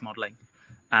disease modeling.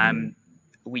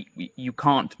 You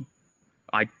can't.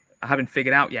 I haven't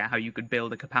figured out yet how you could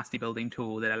build a capacity building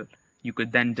tool that you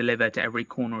could then deliver to every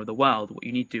corner of the world. What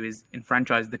you need to do is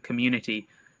enfranchise the community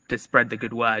to spread the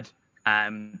good word.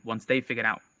 Once they've figured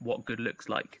out what good looks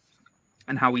like,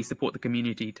 and how we support the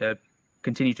community to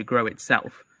continue to grow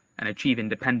itself and achieve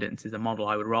independence, is a model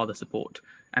I would rather support.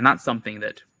 And that's something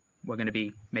that we're going to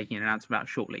be making an announcement about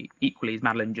shortly. Equally, as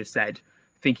Madeleine just said,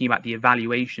 thinking about the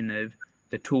evaluation of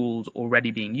the tools already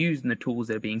being used and the tools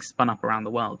that are being spun up around the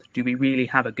world. Do we really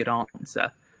have a good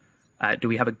answer? Do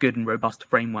we have a good and robust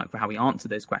framework for how we answer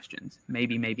those questions?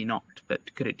 Maybe, maybe not,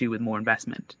 but could it do with more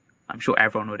investment? I'm sure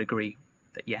everyone would agree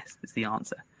that yes, is the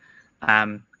answer.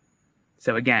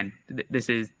 So again, this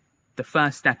is the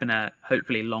first step in a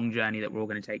hopefully long journey that we're all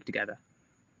going to take together.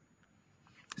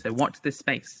 So watch this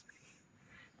space.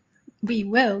 We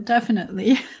will,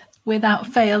 definitely, without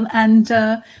fail. And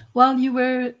while you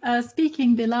were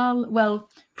speaking, Bilal, well,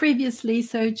 previously,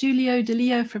 so Giulio De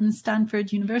Leo from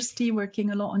Stanford University,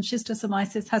 working a lot on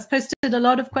schistosomiasis, has posted a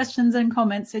lot of questions and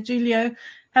comments. So Giulio,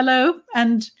 hello,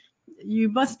 and you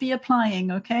must be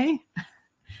applying, okay?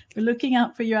 We're looking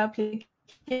out for your application.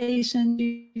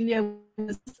 Giulio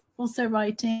was also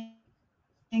writing,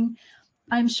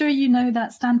 I'm sure you know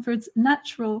that Stanford's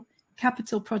Natural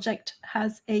Capital Project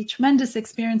has a tremendous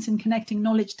experience in connecting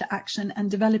knowledge to action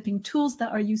and developing tools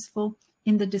that are useful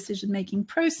in the decision-making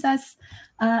process.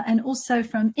 And also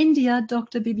from India,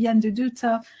 Dr. Bibian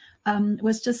Duduta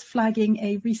was just flagging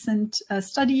a recent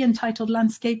study entitled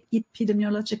Landscape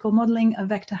Epidemiological Modeling of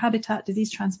Vector Habitat,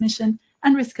 Disease Transmission,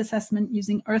 and Risk Assessment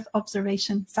using Earth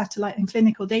Observation, Satellite, and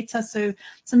Clinical Data. So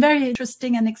some very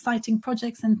interesting and exciting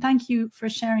projects, and thank you for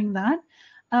sharing that.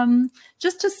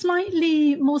 Just a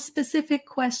slightly more specific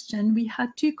question. We had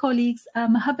two colleagues.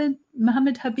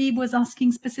 Mohammed Habib was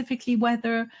asking specifically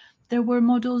whether there were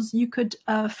models you could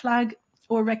flag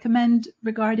or recommend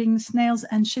regarding snails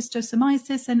and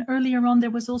schistosomiasis. And earlier on,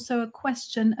 there was also a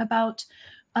question about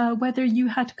whether you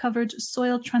had covered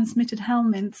soil-transmitted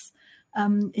helminths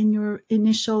in your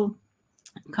initial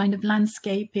kind of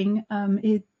landscaping.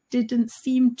 It didn't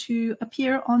seem to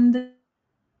appear on the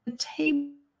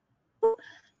table.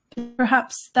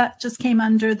 Perhaps that just came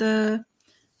under the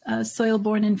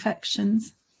soil-borne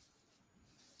infections.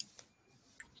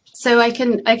 So I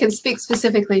can speak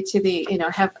specifically to the,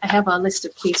 I have our list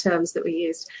of key terms that we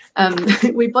used.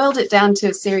 We boiled it down to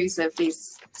a series of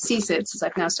these CSIDs, as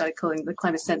I've now started calling the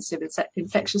climate-sensitive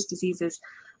infectious diseases.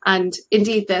 And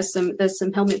indeed, there's some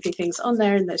helminthy things on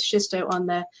there, and there's schisto on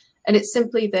there. And it's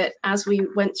simply that as we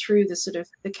went through the sort of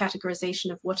the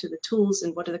categorization of what are the tools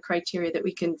and what are the criteria that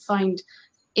we can find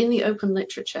in the open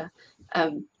literature,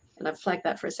 and I've flagged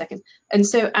that for a second. And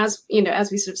so as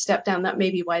we sort of step down, that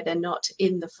may be why they're not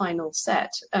in the final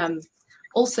set.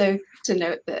 Also to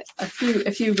note that a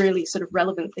few really sort of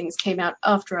relevant things came out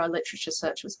after our literature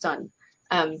search was done.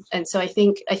 And so I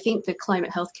think the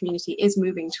climate health community is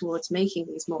moving towards making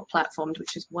these more platformed,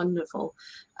 which is wonderful,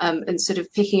 and sort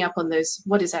of picking up on those,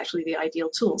 what is actually the ideal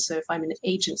tool. So if I'm an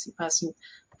agency person,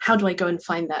 how do I go and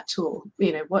find that tool?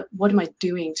 What am I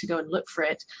doing to go and look for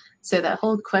it? So that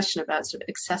whole question about sort of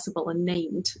accessible and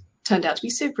named turned out to be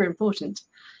super important.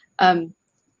 So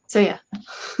yeah.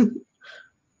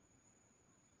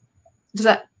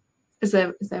 Is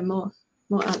there more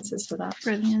answers for that?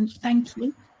 Brilliant, thank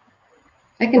you.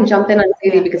 I can jump in on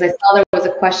Sadie because I saw there was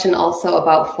a question also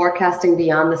about forecasting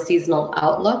beyond the seasonal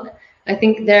outlook. I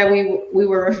think there we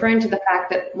were referring to the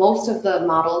fact that most of the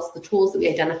models, the tools that we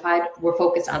identified, were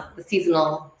focused on the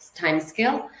seasonal time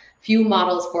scale. Few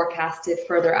models forecasted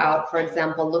further out, for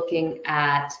example, looking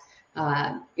at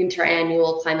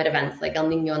interannual climate events like El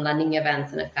Nino and La Nina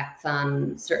events and effects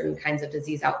on certain kinds of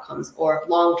disease outcomes, or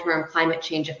long-term climate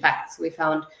change effects. We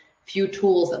found few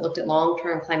tools that looked at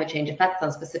long-term climate change effects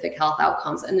on specific health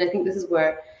outcomes. And I think this is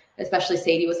where especially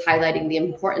Sadie was highlighting the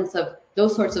importance of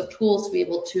those sorts of tools to be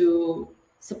able to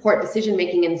support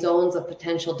decision-making in zones of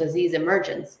potential disease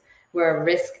emergence, where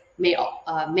risk may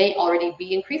already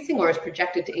be increasing or is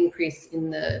projected to increase in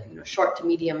the short to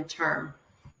medium term.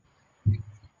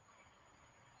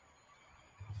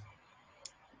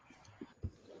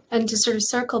 And to sort of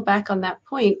circle back on that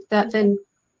point, that then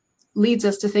leads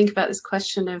us to think about this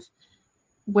question of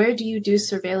where do you do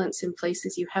surveillance in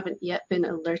places you haven't yet been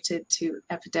alerted to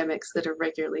epidemics that are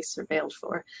regularly surveilled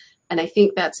for? And I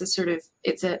think that's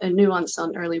it's a nuance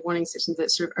on early warning systems,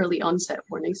 that sort of early onset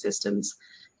warning systems.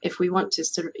 If we want to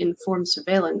sort of inform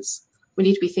surveillance, we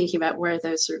need to be thinking about where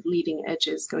those sort of leading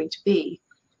edges going to be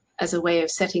as a way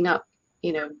of setting up,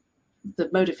 the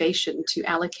motivation to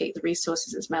allocate the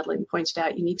resources. As Madeleine pointed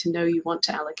out, you need to know you want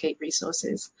to allocate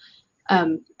resources.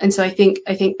 And so I think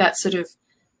that's sort of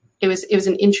it was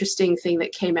an interesting thing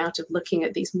that came out of looking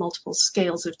at these multiple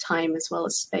scales of time as well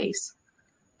as space.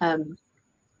 I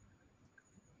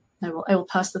will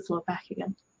pass the floor back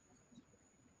again.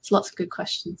 It's lots of good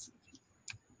questions.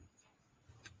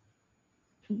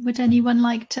 Would anyone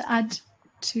like to add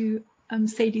to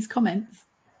Sadie's comments?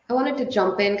 I wanted to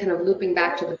jump in, kind of looping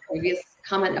back to the previous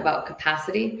comment about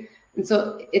capacity. And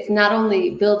so it's not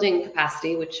only building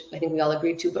capacity, which I think we all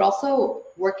agreed to, but also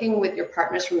working with your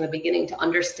partners from the beginning to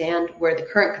understand where the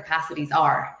current capacities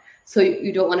are. So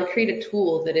you don't want to create a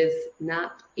tool that is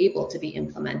not able to be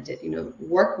implemented. You know,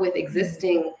 work with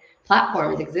existing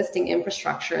platforms, existing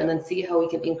infrastructure, and then see how we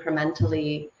can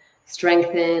incrementally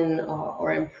strengthen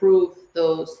or improve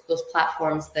those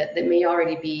platforms that may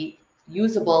already be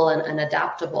usable and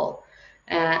adaptable.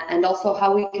 And also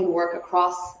how we can work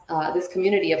across this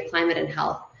community of climate and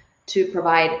health to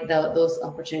provide those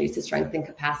opportunities to strengthen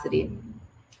capacity.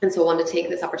 And so I want to take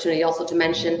this opportunity also to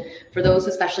mention, for those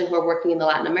especially who are working in the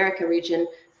Latin America region,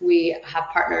 we have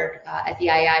partnered at the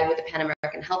IAI with the Pan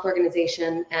American Health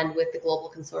Organization and with the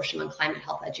Global Consortium on Climate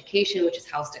Health Education, which is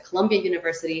housed at Columbia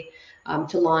University,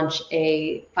 to launch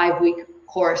a 5-week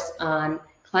course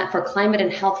for climate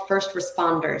and health first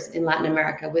responders in Latin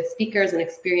America with speakers and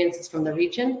experiences from the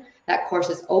region. That course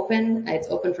is open. It's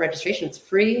open for registration. It's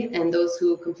free. And those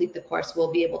who complete the course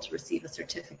will be able to receive a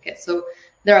certificate. So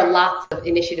there are lots of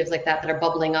initiatives like that are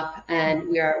bubbling up, and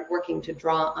we are working to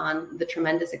draw on the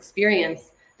tremendous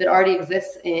experience that already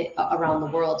exists around the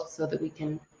world, so that we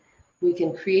can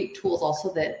create tools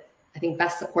also that I think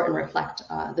best support and reflect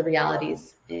the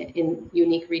realities in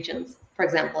unique regions, for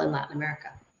example, in Latin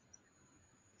America.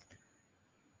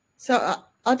 So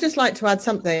I'd just like to add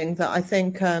something that I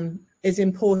think is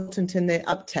important in the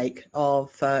uptake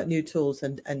of new tools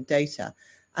and data,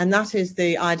 and that is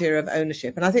the idea of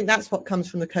ownership. And I think that's what comes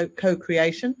from the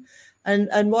co-creation.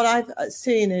 And what I've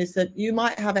seen is that you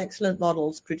might have excellent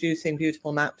models producing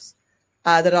beautiful maps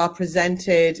that are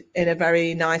presented in a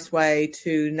very nice way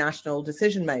to national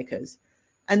decision makers.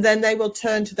 And then they will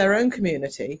turn to their own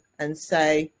community and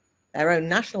say, their own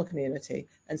national community,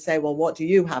 and say, well, what do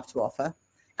you have to offer?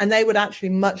 And they would actually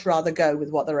much rather go with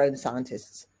what their own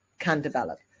scientists can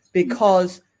develop,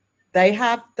 because they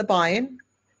have the buy-in,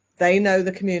 they know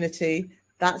the community,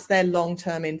 that's their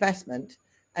long-term investment.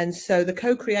 And so the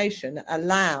co-creation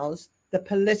allows the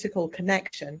political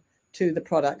connection to the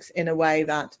products in a way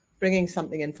that bringing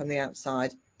something in from the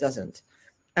outside doesn't.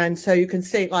 And so you can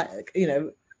see, like, you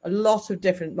know, a lot of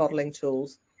different modeling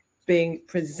tools being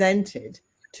presented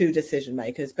to decision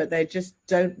makers, but they just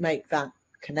don't make that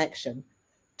connection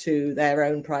to their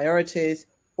own priorities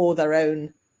or their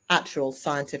own actual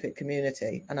scientific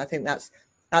community. And I think that's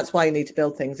why you need to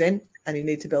build things in, and you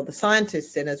need to build the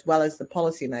scientists in as well as the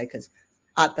policymakers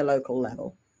at the local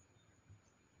level.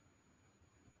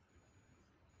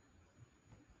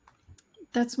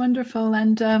 That's wonderful.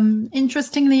 And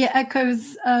interestingly, it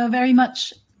echoes very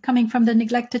much coming from the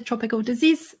neglected tropical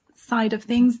disease side of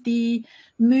things, the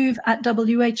move at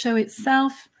WHO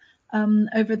itself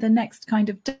over the next kind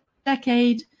of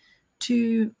decade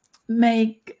to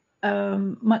make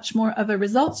much more of a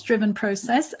results-driven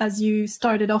process, as you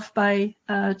started off by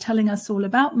telling us all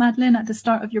about, Madeleine, at the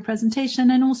start of your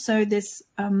presentation. And also this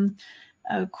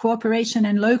cooperation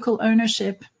and local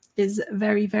ownership is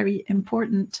very, very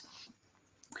important.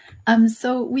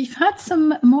 So we've had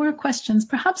some more questions,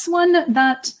 perhaps one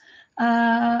that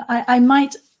I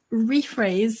might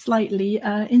rephrase slightly.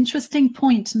 Interesting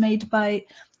point made by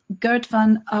Gert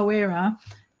van Auwera,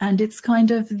 and it's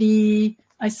kind of the,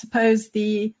 I suppose,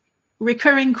 the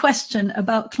recurring question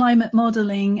about climate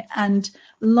modeling and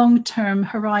long-term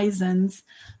horizons.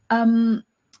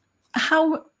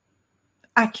 How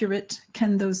accurate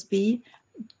can those be?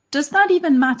 Does that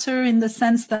even matter in the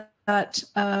sense that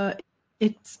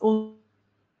it's also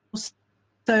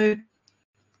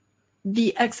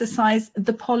the exercise,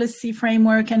 the policy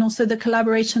framework, and also the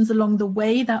collaborations along the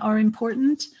way that are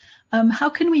important? How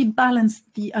can we balance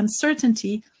the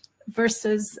uncertainty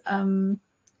versus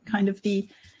kind of the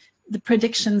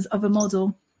predictions of a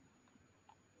model?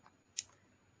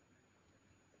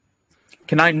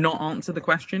 Can I not answer the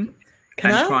question?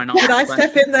 Can I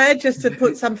step in there just to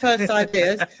put some first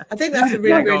ideas? I think that's a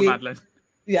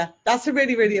that's a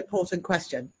really important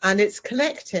question, and it's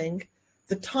connecting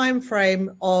the time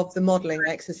frame of the modeling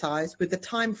exercise with the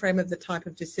time frame of the type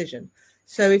of decision.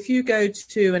 So if you go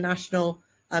to a national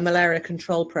malaria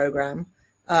control program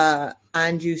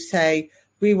and you say,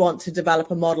 we want to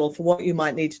develop a model for what you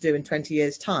might need to do in 20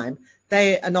 years' time,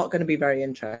 they are not going to be very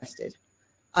interested.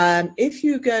 If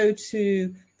you go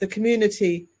to the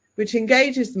community which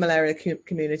engages the malaria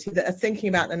community that are thinking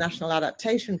about the national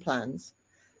adaptation plans,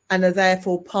 and are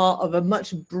therefore part of a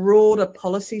much broader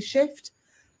policy shift,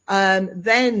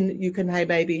 then you can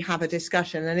maybe have a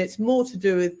discussion. And it's more to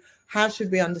do with how should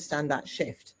we understand that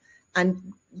shift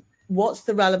and what's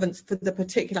the relevance for the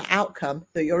particular outcome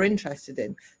that you're interested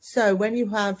in. So when you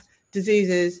have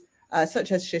diseases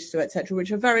such as schisto, etc.,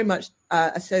 which are very much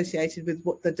associated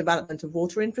with the development of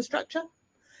water infrastructure,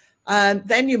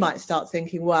 then you might start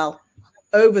thinking, well,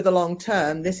 over the long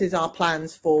term, this is our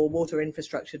plans for water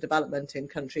infrastructure development in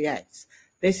country X.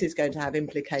 This is going to have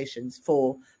implications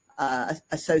for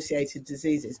associated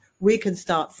diseases. We can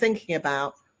start thinking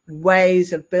about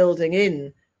ways of building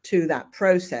in to that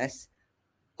process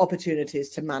opportunities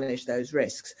to manage those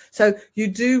risks. So you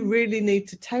do really need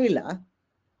to tailor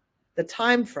the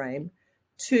time frame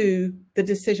to the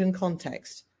decision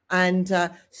context. And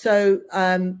that's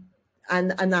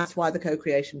why the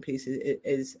co-creation piece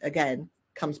is again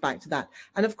comes back to that.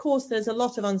 And of course, there's a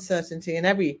lot of uncertainty in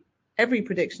every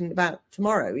prediction about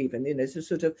tomorrow, even, you know, so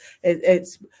sort of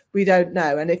we don't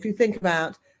know. And if you think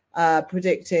about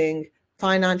predicting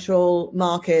financial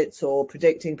markets or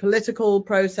predicting political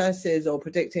processes or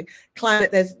predicting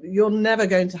climate, you're never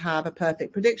going to have a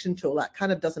perfect prediction tool. That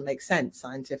kind of doesn't make sense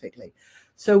scientifically.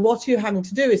 So what you're having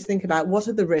to do is think about what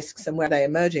are the risks and where they're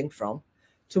emerging from.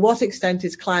 To what extent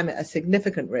is climate a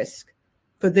significant risk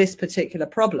for this particular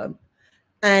problem?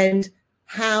 And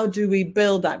how do we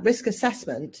build that risk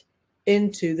assessment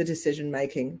into the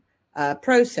decision-making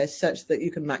process such that you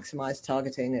can maximize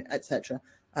targeting, etc.,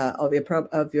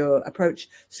 of your approach?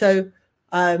 So,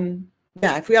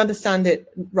 yeah, if we understand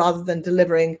it rather than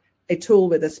delivering a tool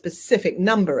with a specific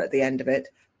number at the end of it,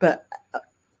 but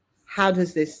how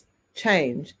does this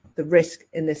change the risk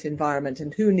in this environment,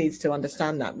 and who needs to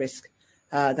understand that risk,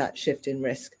 that shift in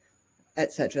risk,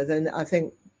 etc., then I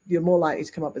think you're more likely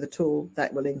to come up with a tool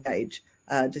that will engage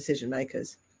decision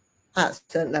makers at a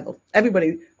certain level.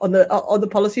 Everybody on the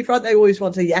policy front, they always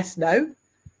want a yes, no,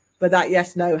 but that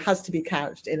yes, no has to be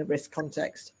couched in a risk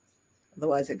context.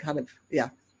 Otherwise it kind of, yeah,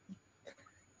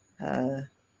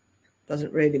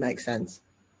 doesn't really make sense.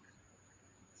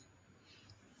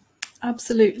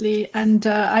 Absolutely. And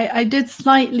I did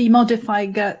slightly modify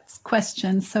Gert's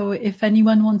question. So if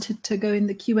anyone wanted to go in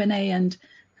the Q&A and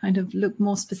kind of look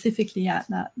more specifically at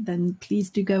that, then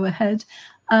please do go ahead.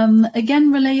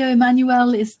 Again, Releo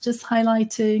Emmanuel is just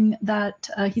highlighting that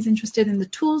he's interested in the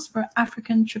tools for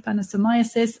African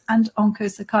trypanosomiasis and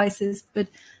onchocerciasis, but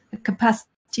a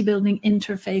capacity building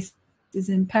interface is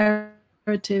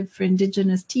imperative for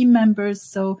Indigenous team members.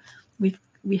 So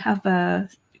we have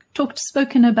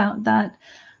spoken about that.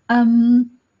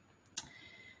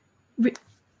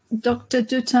 Dr.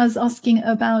 Dutta is asking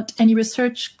about any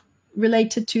research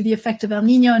related to the effect of El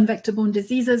Nino and vector-borne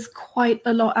diseases. Quite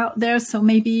a lot out there. So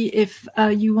maybe if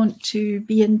you want to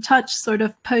be in touch sort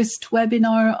of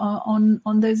post-webinar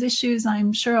on those issues,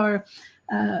 I'm sure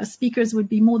our speakers would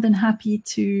be more than happy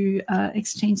to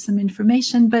exchange some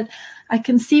information. But I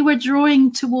can see we're drawing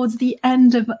towards the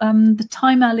end of the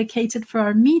time allocated for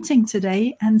our meeting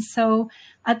today. And so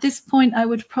at this point, I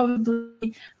would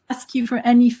probably ask you for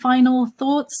any final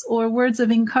thoughts or words of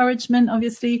encouragement.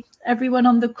 Obviously, everyone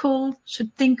on the call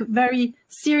should think very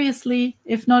seriously,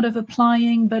 if not of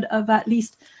applying, but of at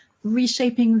least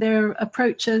reshaping their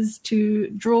approaches to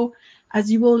draw,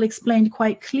 as you all explained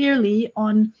quite clearly,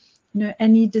 on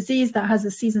any disease that has a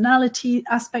seasonality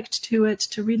aspect to it,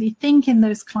 to really think in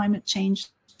those climate change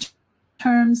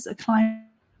terms. A climate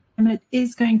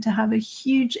is going to have a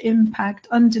huge impact,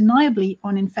 undeniably,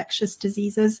 on infectious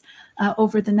diseases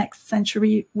over the next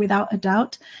century, without a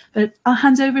doubt. But I'll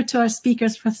hand over to our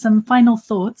speakers for some final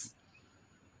thoughts.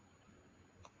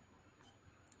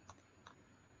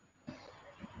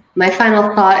 My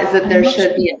final thought is that there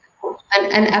should be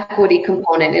an equity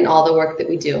component in all the work that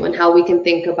we do, and how we can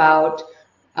think about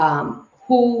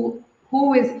who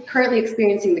is currently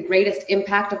experiencing the greatest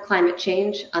impact of climate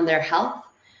change on their health,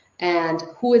 and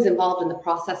who is involved in the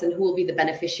process, and who will be the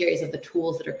beneficiaries of the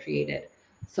tools that are created.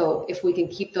 So if we can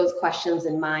keep those questions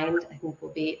in mind, I think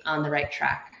we'll be on the right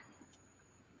track.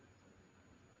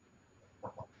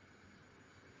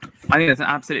 I think that's an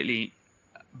absolutely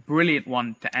brilliant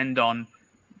one to end on.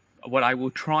 What I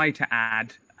will try to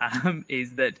add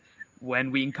is that when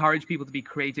we encourage people to be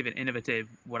creative and innovative,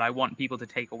 what I want people to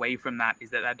take away from that is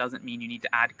that doesn't mean you need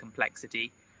to add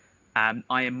complexity.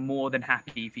 I am more than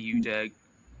happy for you to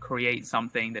create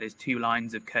something that is 2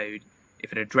 lines of code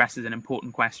if it addresses an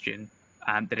important question,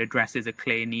 that addresses a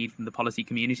clear need from the policy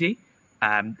community,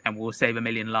 and will save 1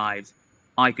 million lives.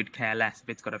 I could care less if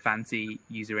it's got a fancy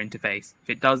user interface. If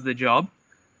it does the job,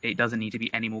 it doesn't need to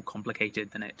be any more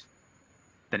complicated than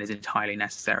is entirely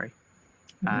necessary.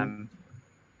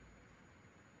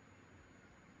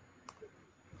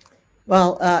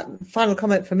 Well, final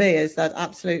comment for me is that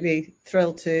absolutely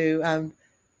thrilled to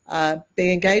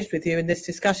be engaged with you in this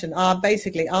discussion.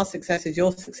 Basically, our success is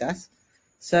your success.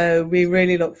 So we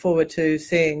really look forward to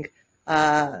seeing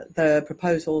the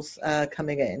proposals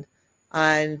coming in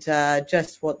and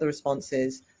just what the response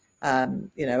is,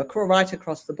 you know, right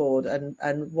across the board,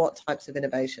 and what types of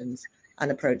innovations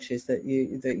and approaches that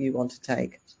you want to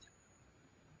take.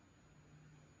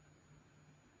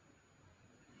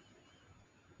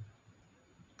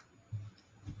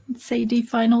 Sadie,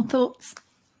 final thoughts?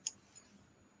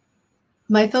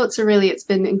 My thoughts are really, it's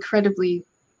been incredibly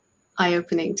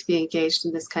eye-opening to be engaged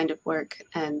in this kind of work,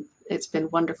 and it's been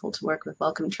wonderful to work with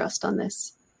Wellcome Trust on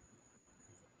this.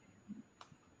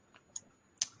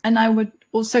 And I would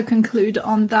also conclude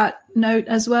on that note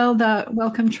as well, that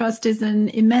Wellcome Trust is an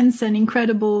immense and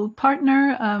incredible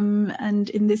partner and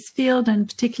in this field, and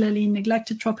particularly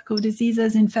neglected tropical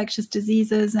diseases, infectious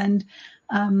diseases, and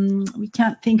we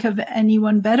can't think of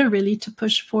anyone better really to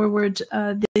push forward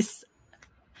this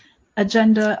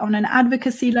agenda on an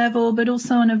advocacy level, but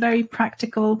also on a very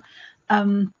practical,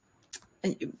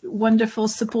 wonderful,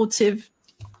 supportive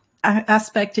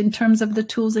aspect in terms of the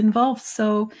tools involved.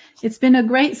 So it's been a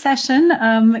great session.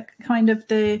 Kind of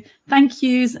the thank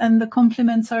yous and the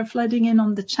compliments are flooding in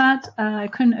on the chat. I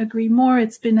couldn't agree more.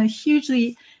 It's been a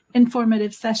hugely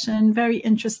informative session, very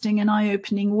interesting and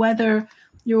eye-opening, whether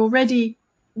you're already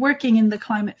working in the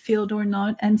climate field or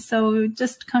not. And so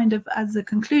just kind of as a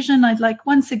conclusion, I'd like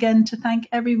once again to thank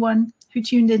everyone who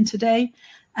tuned in today,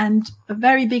 and a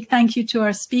very big thank you to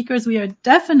our speakers. We are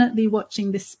definitely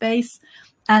watching this space.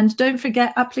 And don't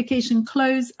forget, application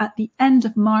close at the end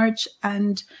of March,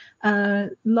 and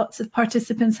lots of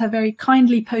participants have very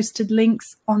kindly posted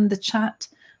links on the chat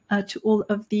to all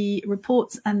of the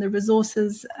reports and the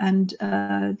resources and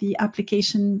the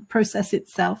application process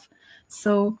itself.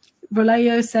 So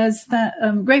Roleo says that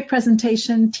great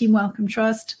presentation, Team Wellcome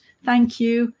Trust. Thank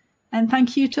you. And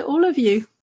thank you to all of you.